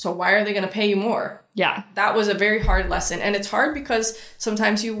 So why are they going to pay you more? Yeah. That was a very hard lesson. And it's hard because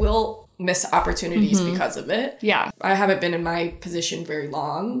sometimes you will miss opportunities because of it. Yeah. I haven't been in my position very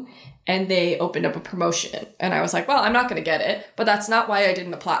long. And they opened up a promotion. And I was like, well, I'm not going to get it. But that's not why I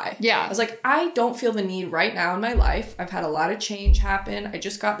didn't apply. Yeah. I was like, I don't feel the need right now in my life. I've had a lot of change happen. I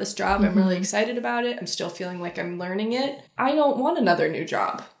just got this job. I'm really excited about it. I'm still feeling like I'm learning it. I don't want another new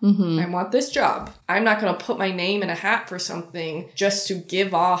job. I want this job. I'm not going to put my name in a hat for something just to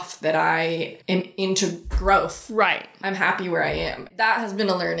give off that I am into growth. Right. I'm happy where I am. That has been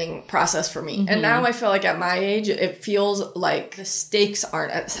a learning process for me. And now I feel like at my age, it feels like the stakes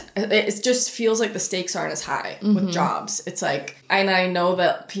aren't as... It just feels like the stakes aren't as high with jobs. It's like, and I know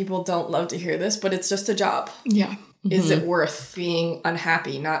that people don't love to hear this, but it's just a job. Yeah. Is it worth being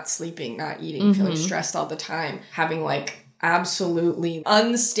unhappy, not sleeping, not eating, feeling stressed all the time, having like absolutely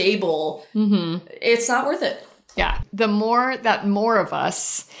unstable? It's not worth it. Yeah. The more of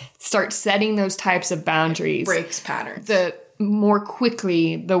us start setting those types of boundaries, breaks patterns. The more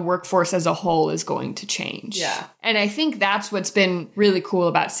quickly the workforce as a whole is going to change. Yeah. And I think that's what's been really cool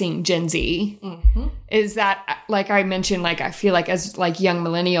about seeing Gen Z is that, like I mentioned, like I feel like as like young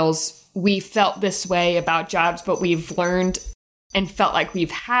millennials, we felt this way about jobs, but we've learned and felt like we've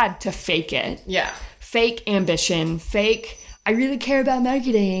had to fake it. Yeah. Fake ambition, fake, I really care about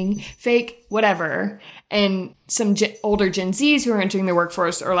marketing, fake whatever. And some older Gen Zs who are entering the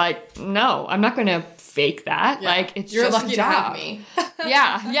workforce are like, no, I'm not going to fake that. Like, it's You're just lucky a job. to have me.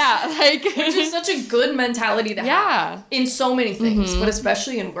 Yeah. Like, which is such a good mentality to have in so many things, but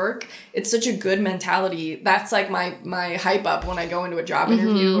especially in work, it's such a good mentality. That's like my hype up when I go into a job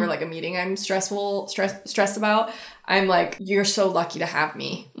interview or like a meeting I'm stressed about. I'm like, you're so lucky to have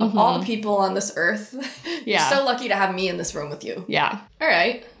me. Of all the people on this earth, you're so lucky to have me in this room with you. Yeah. All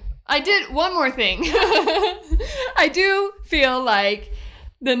right. I did one more thing. I do feel like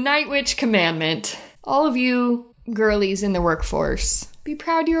the Night Witch commandment, all of you girlies in the workforce, be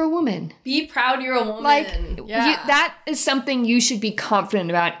proud you're a woman. Be proud you're a woman. Like, that is something you should be confident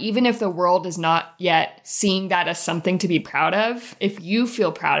about, even if the world is not yet seeing that as something to be proud of. If you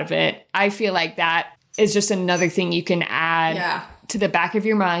feel proud of it, I feel like that is just another thing you can add to the back of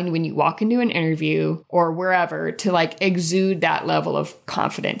your mind when you walk into an interview or wherever to like exude that level of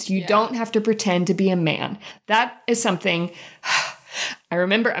confidence. You don't have to pretend to be a man. That is something... I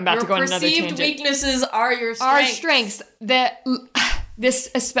remember I'm about to go on another tangent. Your perceived weaknesses are your strengths. Our strengths. This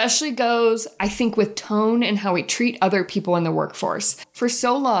especially goes, I think, with tone and how we treat other people in the workforce. For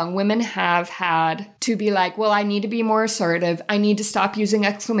so long, women have had to be like, well, I need to be more assertive. I need to stop using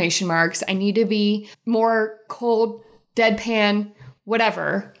exclamation marks. I need to be more cold, deadpan,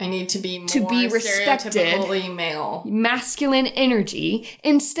 whatever. I need to be more respected, stereotypically male. Masculine energy,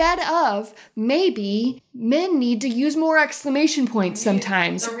 instead of maybe men need to use more exclamation points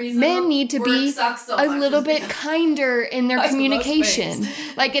sometimes. Men need to be a little bit kinder in their communication.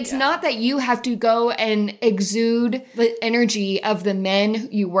 Like, it's not that you have to go and exude the energy of the men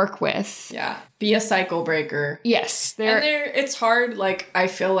you work with. Yeah. Be a cycle breaker. Yes. It's hard. Like, I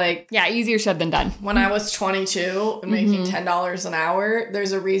feel like... Yeah, easier said than done. When I was 22 and making $10 an hour,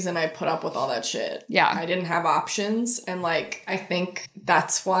 there's a reason I put up with all that shit. Yeah. I didn't have options. And, like, I think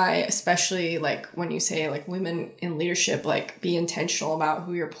that's why, especially, like, when you say, like, women in leadership, like, be intentional about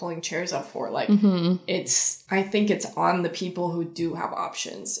who you're pulling chairs up for. Like, I think it's on the people who do have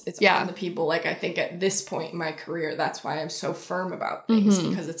options. It's on the people, like, I think at this point in my career, that's why I'm so firm about things.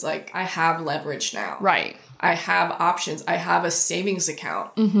 Because it's like, I have leverage now. Right. I have options. I have a savings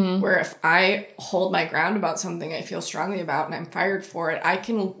account where if I hold my ground about something I feel strongly about and I'm fired for it, I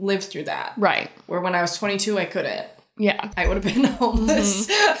can live through that. Right. Where when I was 22, I couldn't. Yeah. I would have been homeless.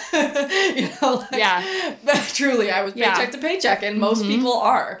 You know, like, yeah. But truly, I was paycheck to paycheck, and most people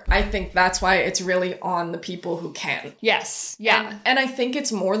are. I think that's why it's really on the people who can. Yes. Yeah. And I think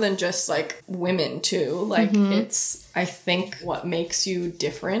it's more than just, like, women, too. Like, it's... I think what makes you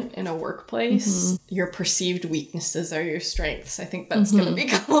different in a workplace, your perceived weaknesses are your strengths. I think that's going to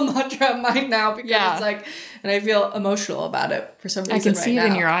become a mantra of mine now because it's like, and I feel emotional about it for some reason. I can see it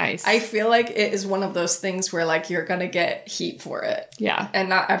in your eyes. I feel like it is one of those things where, like, you're going to get heat for it. Yeah. And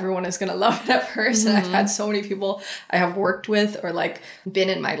not everyone is going to love it at first. And I've had so many people I have worked with or, like, been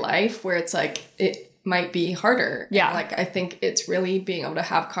in my life where it's like, it might be harder. Yeah. And, like, I think it's really being able to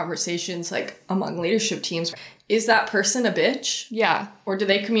have conversations, like, among leadership teams. Is that person a bitch? Yeah. Or do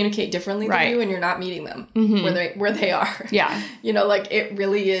they communicate differently than you and you're not meeting them where they are? Yeah. You know, like, it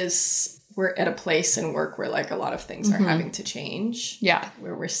really is, we're at a place in work where, like, a lot of things are having to change. Yeah.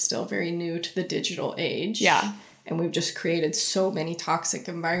 Where we're still very new to the digital age. Yeah. And we've just created so many toxic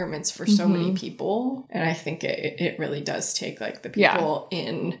environments for so many people. And I think it really does take, like, the people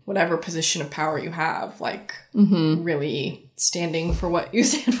in whatever position of power you have, like, really standing for what you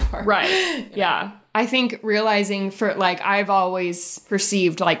stand for. Right. Yeah. I think realizing I've always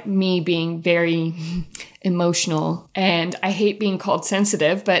perceived, like, me being very emotional, and I hate being called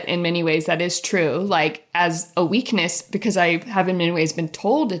sensitive, but in many ways that is true, like, as a weakness, because I have in many ways been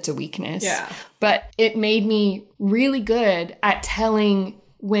told it's a weakness. Yeah. But it made me really good at telling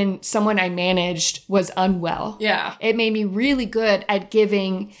when someone I managed was unwell. Yeah. It made me really good at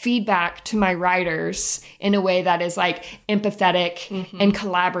giving feedback to my writers in a way that is, like, empathetic and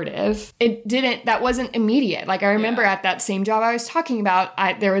collaborative. That wasn't immediate. Like, I remember at that same job I was talking about,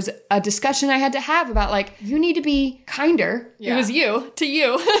 there was a discussion I had to have about, like, you need to be kinder. Yeah. It was to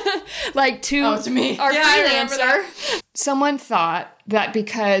you, like, to me. Our freelancer. Someone thought that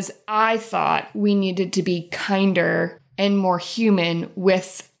because I thought we needed to be kinder and more human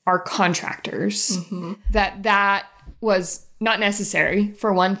with our contractors, that was not necessary,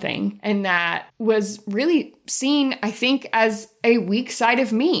 for one thing, and that was really seen, I think, as a weak side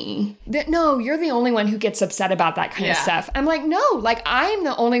of me. That, no, you're the only one who gets upset about that kind of stuff. I'm like, no, like, I'm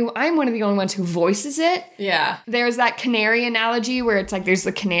one of the only ones who voices it. Yeah. There's that canary analogy where it's like there's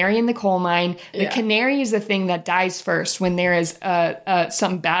the canary in the coal mine. The canary is the thing that dies first when there is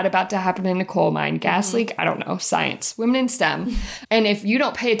something bad about to happen in a coal mine. Gas leak? I don't know. Science. Women in STEM. And if you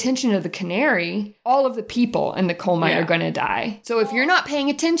don't pay attention to the canary, all of the people in the coal mine are going to die. So if you're not paying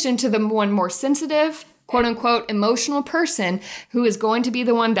attention to the one more sensitive, quote unquote, emotional person who is going to be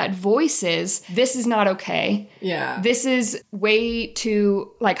the one that voices, this is not okay. Yeah. This is way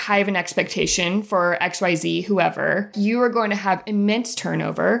too, like, high of an expectation for XYZ, whoever. You are going to have immense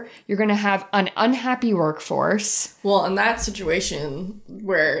turnover. You're going to have an unhappy workforce. Well, in that situation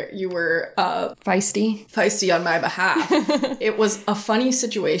where you were feisty on my behalf, it was a funny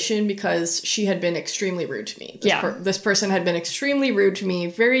situation because she had been extremely rude to me. This person had been extremely rude to me,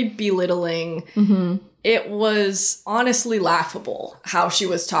 very belittling. It was honestly laughable how she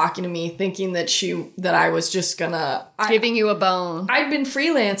was talking to me, thinking that I was just gonna... Giving you a bone. I'd been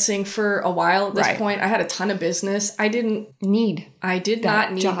freelancing for a while at this point. I had a ton of business. I did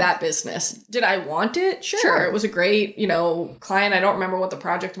not need that business. Did I want it? Sure. It was a great, client. I don't remember what the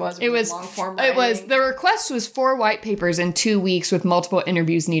project was. It was long form writing. The request was 4 white papers in 2 weeks with multiple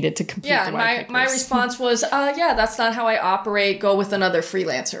interviews needed to complete the white papers. My response was, that's not how I operate. Go with another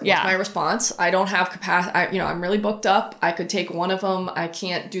freelancer. Was my response. I don't have capacity. I'm really booked up. I could take one of them. I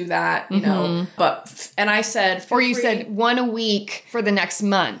can't do that, but, and I said, said 1 a week for the next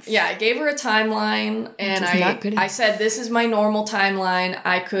month. Yeah. I gave her a timeline and I said, this is my normal timeline.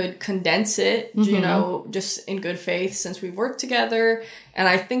 I could condense it, just in good faith since we've worked together And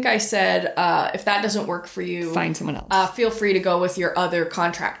I think I said, if that doesn't work for you, find someone else. Feel free to go with your other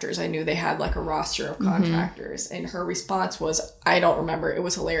contractors. I knew they had like a roster of contractors. And her response was, I don't remember. It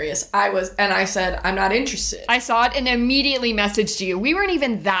was hilarious. And I said, I'm not interested. I saw it and immediately messaged you. We weren't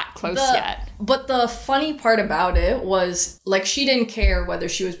even that close yet. But the funny part about it was, like, she didn't care whether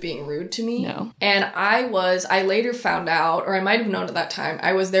she was being rude to me. No. And I later found out, or I might have known at that time,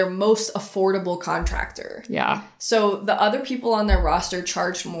 I was their most affordable contractor. Yeah. So the other people on their roster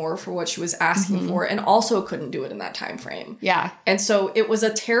charged more for what she was asking for and also couldn't do it in that time frame. Yeah. And so it was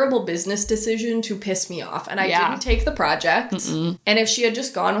a terrible business decision to piss me off. And I didn't take the project. And if she had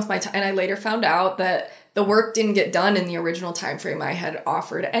just gone with my time, and I later found out that the work didn't get done in the original time frame I had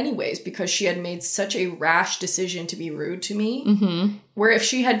offered anyways, because she had made such a rash decision to be rude to me. Where if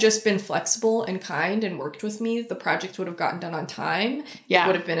she had just been flexible and kind and worked with me, the project would have gotten done on time. Yeah. It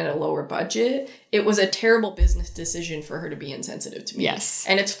would have been at a lower budget. It was a terrible business decision for her to be insensitive to me. Yes.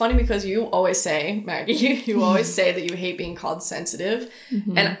 And it's funny because you always say, Maggie, you always say that you hate being called sensitive.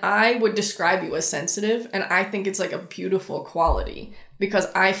 And I would describe you as sensitive. And I think it's like a beautiful quality. Because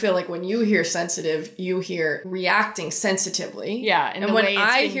I feel like when you hear sensitive, you hear reacting sensitively. Yeah, and when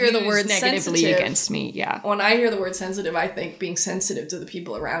I hear the word negatively against me, when I hear the word sensitive, I think being sensitive to the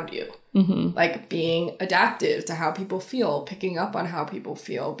people around you. Like being adaptive to how people feel, picking up on how people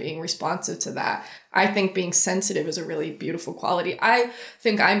feel, being responsive to that. I think being sensitive is a really beautiful quality. I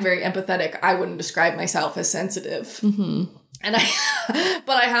think I'm very empathetic. I wouldn't describe myself as sensitive.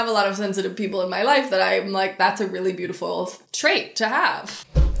 But I have a lot of sensitive people in my life that I'm like, that's a really beautiful trait to have.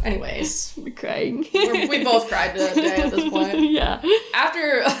 Anyways. I'm crying. We both cried today at this point. Yeah.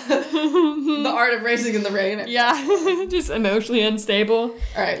 After the art of racing in the rain. Yeah. Just emotionally unstable.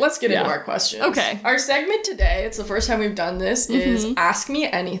 All right, let's get into our questions. Okay. Our segment today, it's the first time we've done this, is Ask Me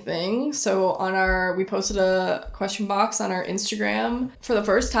Anything. So we posted a question box on our Instagram for the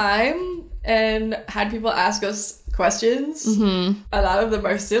first time and had people ask us questions. A lot of them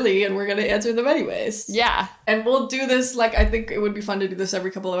are silly and we're going to answer them anyways. Yeah. And we'll do this, I think it would be fun to do this every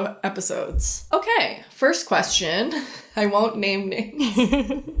couple of episodes. Okay, first question. I won't name names.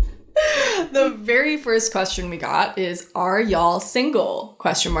 The very first question we got is, are y'all single? ?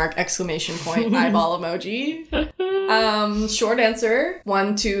 Exclamation point, eyeball emoji. Short answer,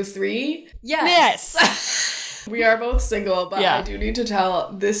 1, 2, 3. Yes. We are both single, but I do need to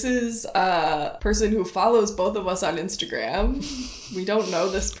tell, this is a person who follows both of us on Instagram. We don't know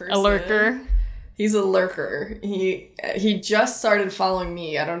this person. A lurker. He's a lurker. He just started following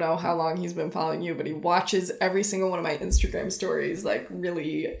me. I don't know how long he's been following you, but he watches every single one of my Instagram stories,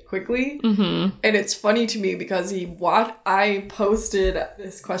 really quickly. And it's funny to me because I posted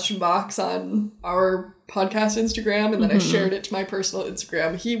this question box on our podcast Instagram, and then I shared it to my personal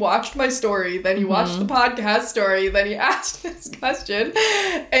Instagram. He watched my story, then he watched the podcast story, then he asked this question,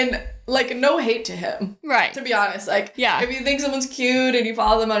 and no hate to him. Right. To be honest. If you think someone's cute and you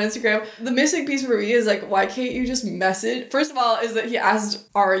follow them on Instagram, the missing piece for me is why can't you just message? First of all, is that he asked,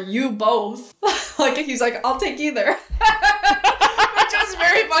 are you both? He's like, I'll take either. Which was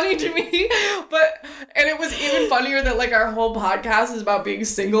very funny to me. And it was even funnier that our whole podcast is about being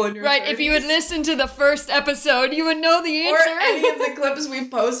single in your 30s. If you had listened to the first episode, you would know the answer. Or any of the clips we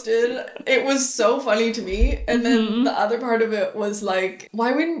posted. It was so funny to me. And then the other part of it was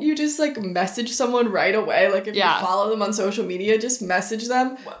why wouldn't you just message someone right away? If you follow them on social media, just message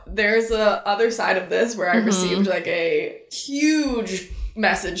them. There's the other side of this where I received a huge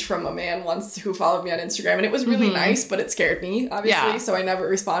message from a man once who followed me on Instagram, and it was really nice, but it scared me, obviously, so I never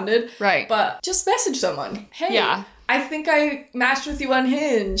responded. Right. But just message someone. Hey, I think I matched with you on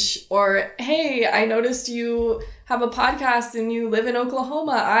Hinge. Or, hey, I noticed you have a podcast and you live in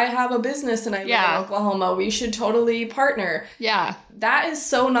Oklahoma. I have a business and I live in Oklahoma. We should totally partner. Yeah. That is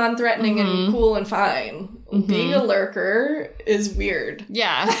so non-threatening and cool and fine. Being a lurker is weird.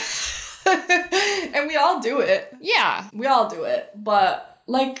 Yeah. And we all do it. Yeah. We all do it. But,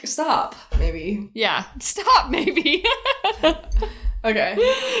 stop, maybe. Yeah. Stop, maybe.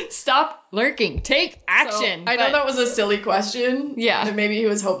 Okay. Stop lurking. Take action. So, I know that was a silly question. Yeah. And maybe he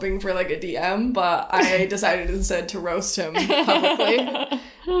was hoping for a DM, but I decided instead to roast him publicly.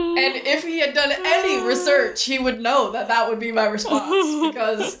 And if he had done any research, he would know that would be my response.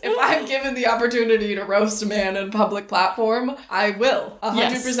 Because if I'm given the opportunity to roast a man in a public platform, I will.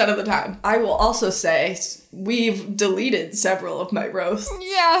 100% of the time. I will also say, we've deleted several of my roasts.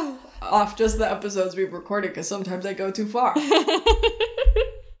 Yeah. Off just the episodes we've recorded, because sometimes I go too far.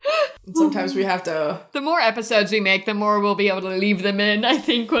 And sometimes we have to... The more episodes we make, the more we'll be able to leave them in. I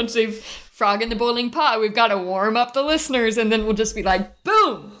think once they've frog in the boiling pot, we've got to warm up the listeners, and then we'll just be like,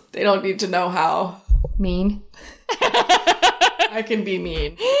 boom! They don't need to know how. Mean. I can be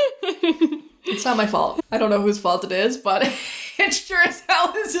mean. It's not my fault. I don't know whose fault it is, but it sure as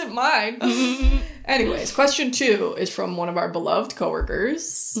hell isn't mine. Anyways, question 2 is from one of our beloved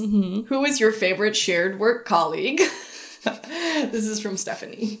coworkers. Who is your favorite shared work colleague? This is from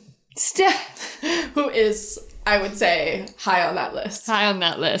Stephanie. Who is, I would say, high on that list. High on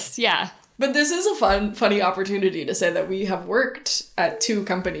that list, yeah. But this is a funny opportunity to say that we have worked at 2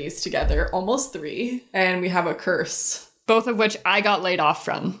 companies together, almost 3, and we have a curse. Both of which I got laid off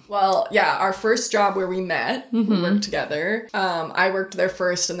from. Well, yeah, our first job where we met, we worked together. I worked there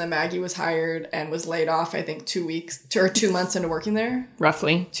first, and then Maggie was hired and was laid off, I think, 2 months into working there.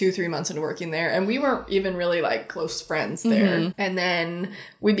 Roughly. 2-3 months into working there. And we weren't even really, like, close friends there. And then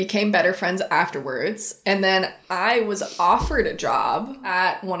we became better friends afterwards. And then I was offered a job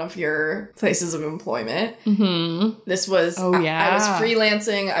at one of your places of employment. This was... I was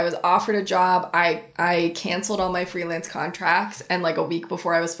freelancing. I was offered a job. I canceled all my freelance contracts, and like a week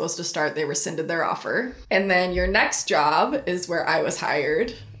before I was supposed to start, they rescinded their offer. And then your next job is where I was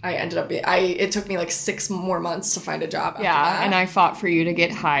hired. I ended up being, it took me like 6 more months to find a job after that. And I fought for you to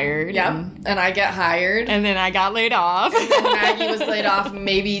get hired. Yep. And I get hired. And then I got laid off. And then Maggie was laid off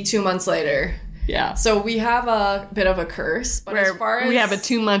maybe 2 months later. Yeah. So we have a bit of a curse. But where as far as... we have a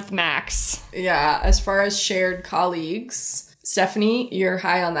 2-month max. Yeah. As far as shared colleagues... Stephanie, you're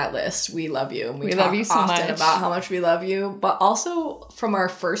high on that list. We love you. We love you so much. often about how much we love you. But also from our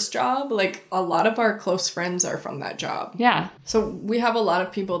first job, like a lot of our close friends are from that job. Yeah. So we have a lot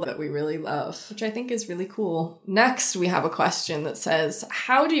of people that we really love, which I think is really cool. Next, we have a question that says,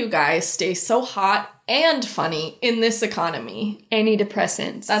 how do you guys stay so hot and funny in this economy?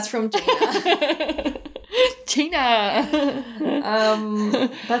 Antidepressants. That's from Gina. Gina.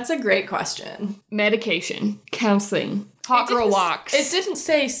 That's a great question. Medication. Counseling. Hot girl walks. It didn't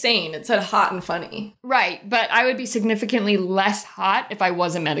say sane. It said hot and funny. Right, but I would be significantly less hot if I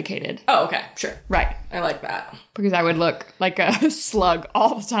wasn't medicated. Oh, okay. Sure. Right. I like that. Because I would look like a slug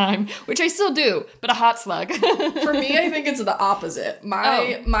all the time, which I still do, but a hot slug. For me, I think it's the opposite.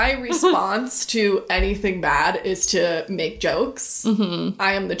 My response to anything bad is to make jokes.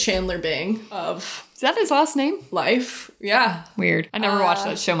 I am the Chandler Bing of... Is that his last name? Life. Yeah. Weird. I never watched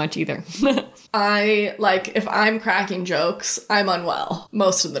that show much either. If I'm cracking jokes, I'm unwell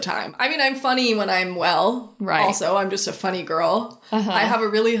most of the time. I mean, I'm funny when I'm well. Right. Also, I'm just a funny girl. I have a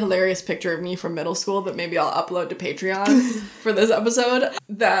really hilarious picture of me from middle school that maybe I'll upload to Patreon for this episode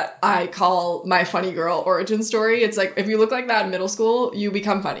that I call my funny girl origin story. It's like, if you look like that in middle school, you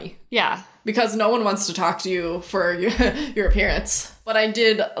become funny. Yeah. Because no one wants to talk to you for your appearance. But I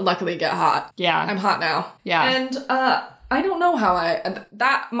did luckily get hot. Yeah. I'm hot now. Yeah. And I don't know how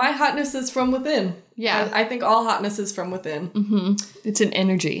my hotness is from within. Yeah. I think all hotness is from within. It's an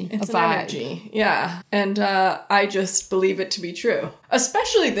energy. It's an vibe. Energy. Yeah. And I just believe it to be true.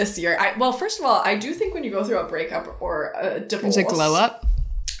 Especially this year. First of all, I do think when you go through a breakup or a divorce. There's a glow up.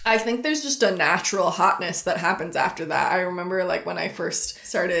 I think there's just a natural hotness that happens after that. I remember like when I first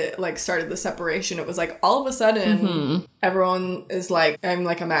started the separation, it was like all of a sudden everyone is like, I'm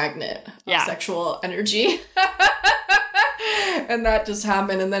like a magnet of sexual energy. And that just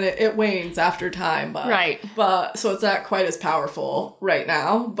happened, and then it wanes after time. But so it's not quite as powerful right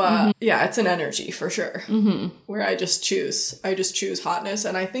now. But yeah, it's an energy for sure. Where I just choose hotness,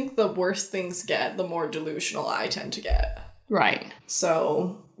 and I think the worse things get, the more delusional I tend to get. Right.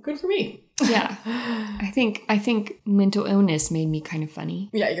 So good for me. Yeah. I think mental illness made me kind of funny.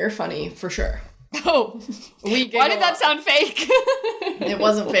 Yeah, you're funny for sure. Oh, why did that sound fake? It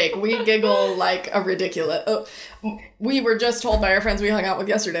wasn't fake. We giggle like a ridiculous... we were just told by our friends we hung out with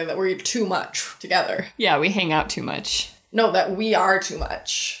yesterday that we're too much together. Yeah, we hang out too much. No, that we are too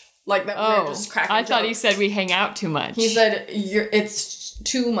much. Like that we're just cracking jokes. I thought he said we hang out too much. He said it's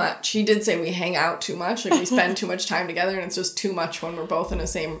too much. He did say we hang out too much. Like we spend too much time together, and it's just too much when we're both in the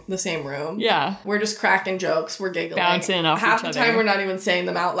same room. Yeah. We're just cracking jokes. We're giggling. Bouncing off Half each other. Half the time we're not even saying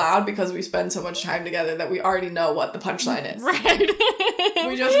them out loud because we spend so much time together that we already know what the punchline is. Right.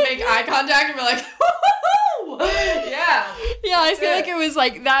 We just make eye contact and we're like, yeah. Yeah, I feel like it was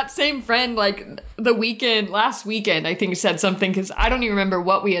like that same friend, like last weekend, I think said something, because I don't even remember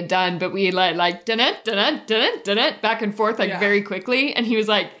what we had done, but we like dun-it, back and forth very quickly. And he was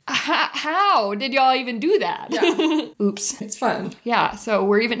like, how did y'all even do that? Yeah. Oops. It's fun. Yeah, so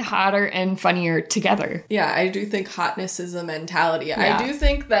we're even hotter and funnier together. Yeah, I do think hotness is a mentality. Yeah. I do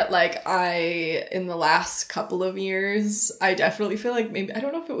think that in the last couple of years, I definitely feel like maybe, I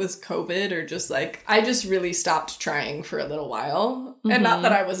don't know if it was COVID or just like, I just really stopped trying for a little while. And not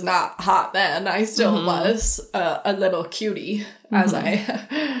that I was not hot then. I still was a little cutie as I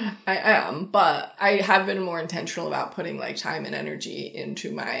am, but I have been more intentional about putting like time and energy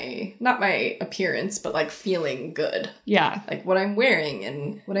into not my appearance, but like feeling good. Yeah. Like what I'm wearing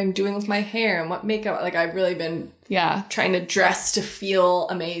and what I'm doing with my hair and what makeup. Like I've really been trying to dress to feel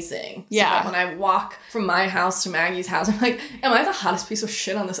amazing. So that when I walk from my house to Maggie's house, I'm like, am I the hottest piece of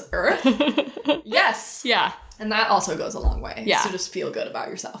shit on this earth? Yes. Yeah. And that also goes a long way. Yeah. To just feel good about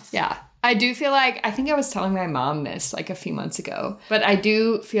yourself. Yeah. I do feel like, I think I was telling my mom this like a few months ago, but I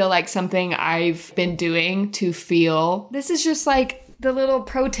do feel like something I've been doing to feel, this is just like the little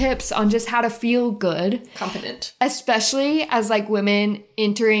pro tips on just how to feel good. Confident. Especially as like women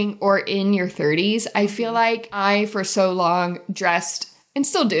entering or in your 30s. I feel like I, for so long, dressed, and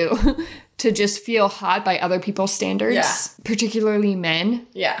still do, to just feel hot by other people's standards, particularly men.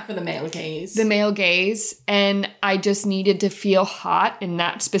 Yeah, for the male gaze. The male gaze. And I just needed to feel hot in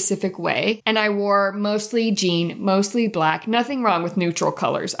that specific way. And I wore mostly jean, mostly black. Nothing wrong with neutral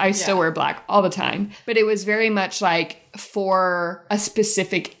colors. I still wear black all the time. But it was very much like for a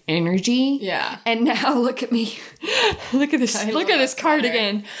specific energy. Yeah. And now look at me. Look at this. Look at this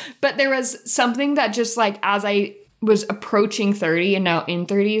cardigan. But there was something that just like as I was approaching 30 and now in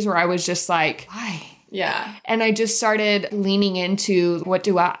 30s where I was just like, why? Yeah. And I just started leaning into what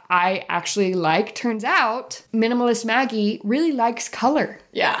do I actually like. Turns out Minimalist Maggie really likes color.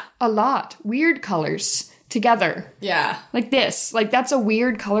 Yeah. A lot. Weird colors together. Yeah. Like this. Like that's a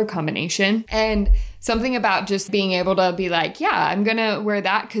weird color combination. And something about just being able to be like, yeah, I'm going to wear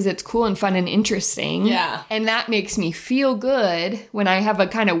that because it's cool and fun and interesting. Yeah. And that makes me feel good when I have a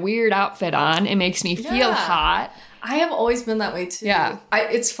kind of weird outfit on. It makes me feel hot. I have always been that way too. Yeah.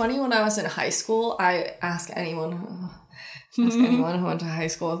 It's funny when I was in high school, I ask anyone who went to high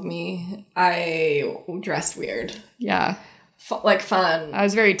school with me, I dressed weird. Yeah. Like fun. I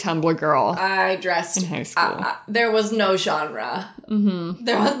was a very Tumblr girl. I dressed in high school. There was no genre. Mm-hmm.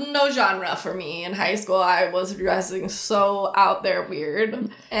 There was no genre for me in high school. I was dressing so out there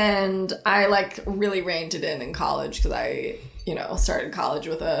weird. And I like really reined it in college because I, started college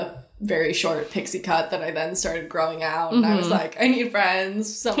with a very short pixie cut that I then started growing out. And I was like, I need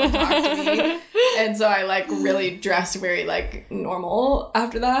friends. Someone talk to me. And so I like really dressed very like normal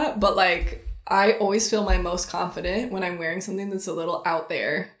after that. But like, I always feel my most confident when I'm wearing something that's a little out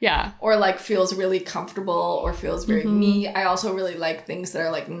there. Yeah. Or like feels really comfortable or feels very me. I also really like things that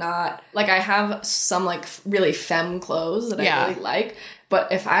are like not, like I have some like really femme clothes that I really like.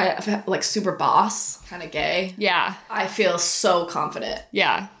 But if I like super boss, kind of gay. Yeah. I feel so confident.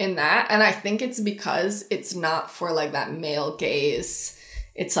 Yeah. In that. And I think it's because it's not for like that male gaze.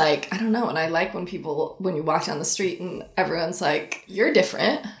 It's like, I don't know. And I like when you walk down the street and everyone's like, you're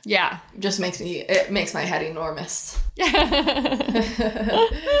different. Yeah. It makes my head enormous.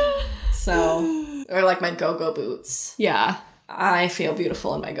 So, or like my go-go boots. Yeah. I feel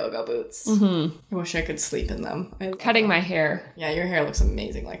beautiful in my go-go boots. Mm-hmm. I wish I could sleep in them. Cutting my hair. Yeah, your hair looks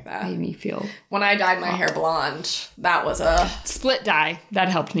amazing like that. Made me feel. When I dyed my hair blonde, that was a... Split dye. That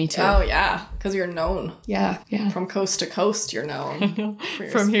helped me too. Oh, yeah. Because you're known. Yeah, yeah. From coast to coast, you're known.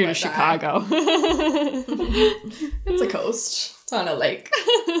 From here to Chicago. It's a coast. It's on a lake.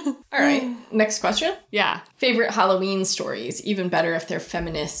 All right. Next question. Yeah. Favorite Halloween stories, even better if they're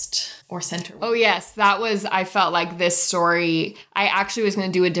feminist or center. Oh, yes. I felt like this story, I actually was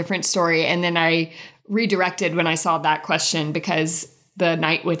going to do a different story. And then I redirected when I saw that question because the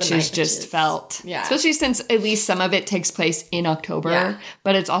Night Witches just felt, especially since at least some of it takes place in October,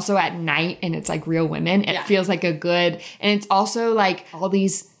 but it's also at night and it's like real women. It feels like a good, and it's also like all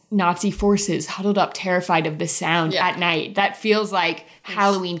these Nazi forces huddled up terrified of the sound at night. That feels like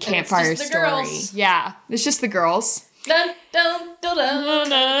Halloween campfire story. Girls. Yeah. It's just the girls. Dun, dun, dun, dun,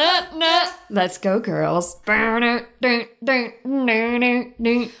 dun, dun. Let's go, girls. We're going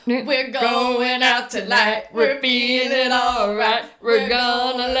out tonight. We're feeling alright. We're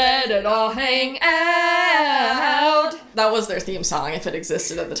gonna let it all hang out. That was their theme song if it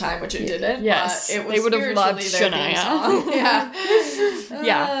existed at the time, which it didn't. Yes. It was they would have loved Shania. Yeah.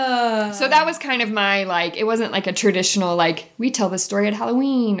 Yeah. So that was kind of my, like, it wasn't like a traditional, like, we tell this story at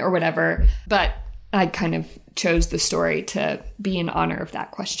Halloween or whatever, but I kind of chose the story to be in honor of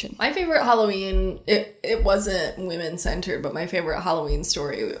that question. My favorite Halloween, it wasn't women-centered, but my favorite Halloween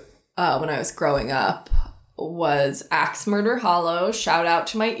story when I was growing up was Axe Murder Hollow. Shout out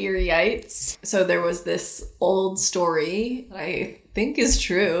to my Erieites. So there was this old story that I think is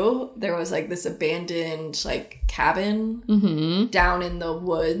true. There was like this abandoned like cabin down in the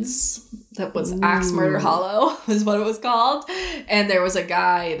woods that was Axe Murder Hollow is what it was called. And there was a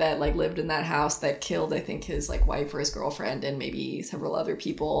guy that like lived in that house that killed, I think, his like wife or his girlfriend and maybe several other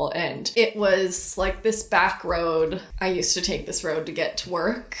people. And it was like this back road. I used to take this road to get to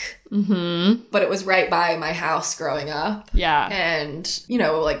work. But it was right by my house growing up. Yeah. And, you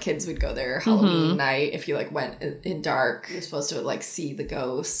know, like kids would go there Halloween night. If you like went in dark, you're supposed to like see the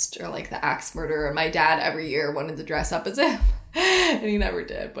ghost or like the axe murderer. And my dad every year wanted to dress up as him. And he never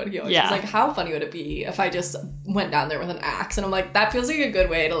did, but he always was like, how funny would it be if I just went down there with an axe? And I'm like, that feels like a good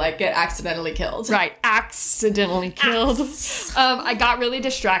way to like get accidentally killed. Right, accidentally killed. I got really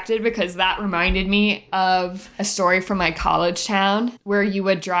distracted because that reminded me of a story from my college town where you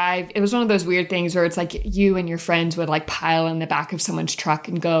would drive. It was one of those weird things where it's like you and your friends would like pile in the back of someone's truck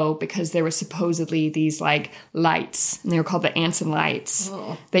and go because there was supposedly these like lights, and they were called the Anson lights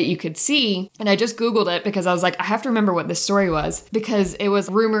that you could see. And I just Googled it because I was like, I have to remember what this story was, because it was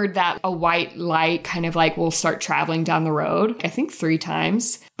rumored that a white light kind of like will start traveling down the road, I think 3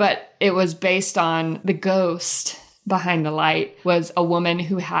 times, but it was based on the ghost behind the light was a woman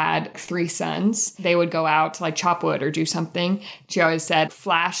who had 3 sons. They would go out to like chop wood or do something. She always said,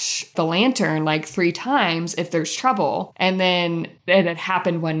 flash the lantern like 3 times if there's trouble. And then it had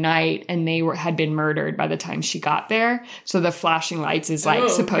happened one night and they had been murdered by the time she got there. So the flashing lights is like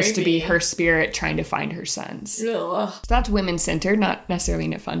supposed to be her spirit trying to find her sons. So that's women-centered, not necessarily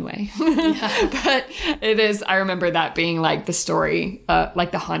in a fun way. But it is, I remember that being like the story,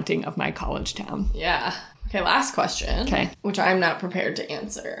 like the haunting of my college town. Yeah. Okay, last question. Okay. Which I'm not prepared to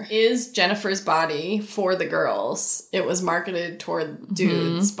answer. Is Jennifer's Body for the girls? It was marketed toward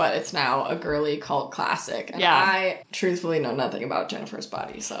dudes, but it's now a girly cult classic. And I truthfully know nothing about Jennifer's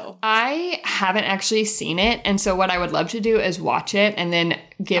Body, so. I haven't actually seen it, and so what I would love to do is watch it and then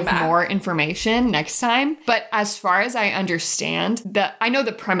give more information next time. But as far as I understand, I know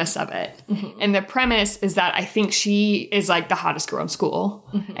the premise of it. And the premise is that I think she is like the hottest girl in school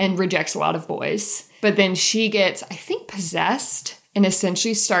and rejects a lot of boys. But then she gets, I think, possessed and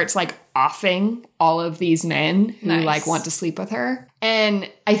essentially starts like offing all of these men who like want to sleep with her. And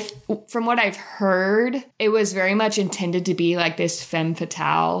from what I've heard, it was very much intended to be like this femme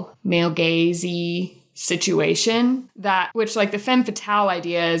fatale, male gaze-y situation, which like the femme fatale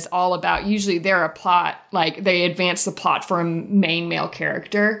idea is all about, usually they're a plot, like they advance the plot for a main male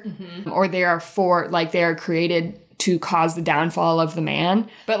character, or they are created to cause the downfall of the man.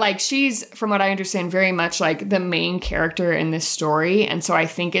 But like she's, from what I understand, very much like the main character in this story. And so I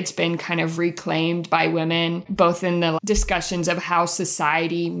think it's been kind of reclaimed by women, both in the discussions of how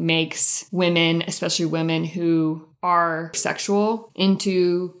society makes women, especially women who are sexual,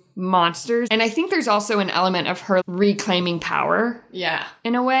 into monsters. And I think there's also an element of her reclaiming power. Yeah.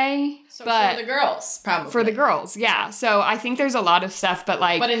 In a way. So but for the girls, probably. For the girls, yeah. So I think there's a lot of stuff, but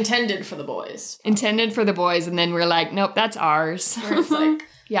like... But intended for the boys. Intended for the boys, and then we're like, nope, that's ours. Where it's like...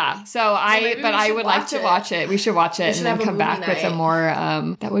 Yeah, so I would like to watch it. We should watch it and then come back with a more,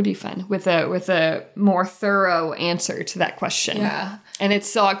 that would be fun, with a more thorough answer to that question. Yeah. And it's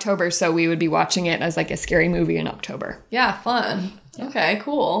still October, so we would be watching it as like a scary movie in October. Yeah, fun. Yeah. Okay,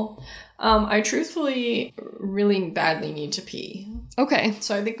 cool. I truthfully really badly need to pee. Okay.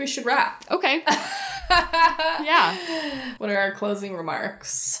 So I think we should wrap. Okay. Yeah. What are our closing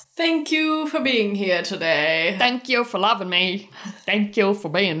remarks? Thank you for being here today. Thank you for loving me. Thank you for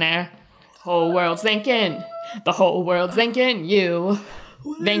being there. The whole world's thinking. The whole world's thinking you.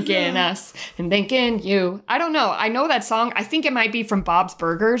 Thinking us and thinking you. I don't know. I know that song. I think it might be from Bob's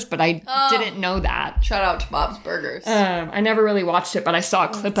Burgers, but I didn't know that. Shout out to Bob's Burgers. I never really watched it, but I saw a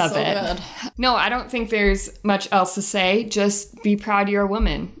clip of it. Good. No, I don't think there's much else to say. Just be proud you're a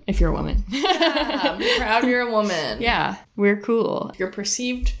woman, if you're a woman. Yeah, be proud you're a woman. Yeah, we're cool. Your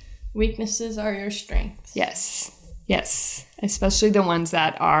perceived weaknesses are your strengths. Yes. Yes. Especially the ones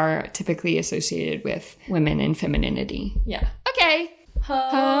that are typically associated with women and femininity. Yeah. Okay. Ho,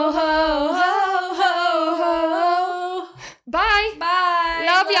 ho, ho.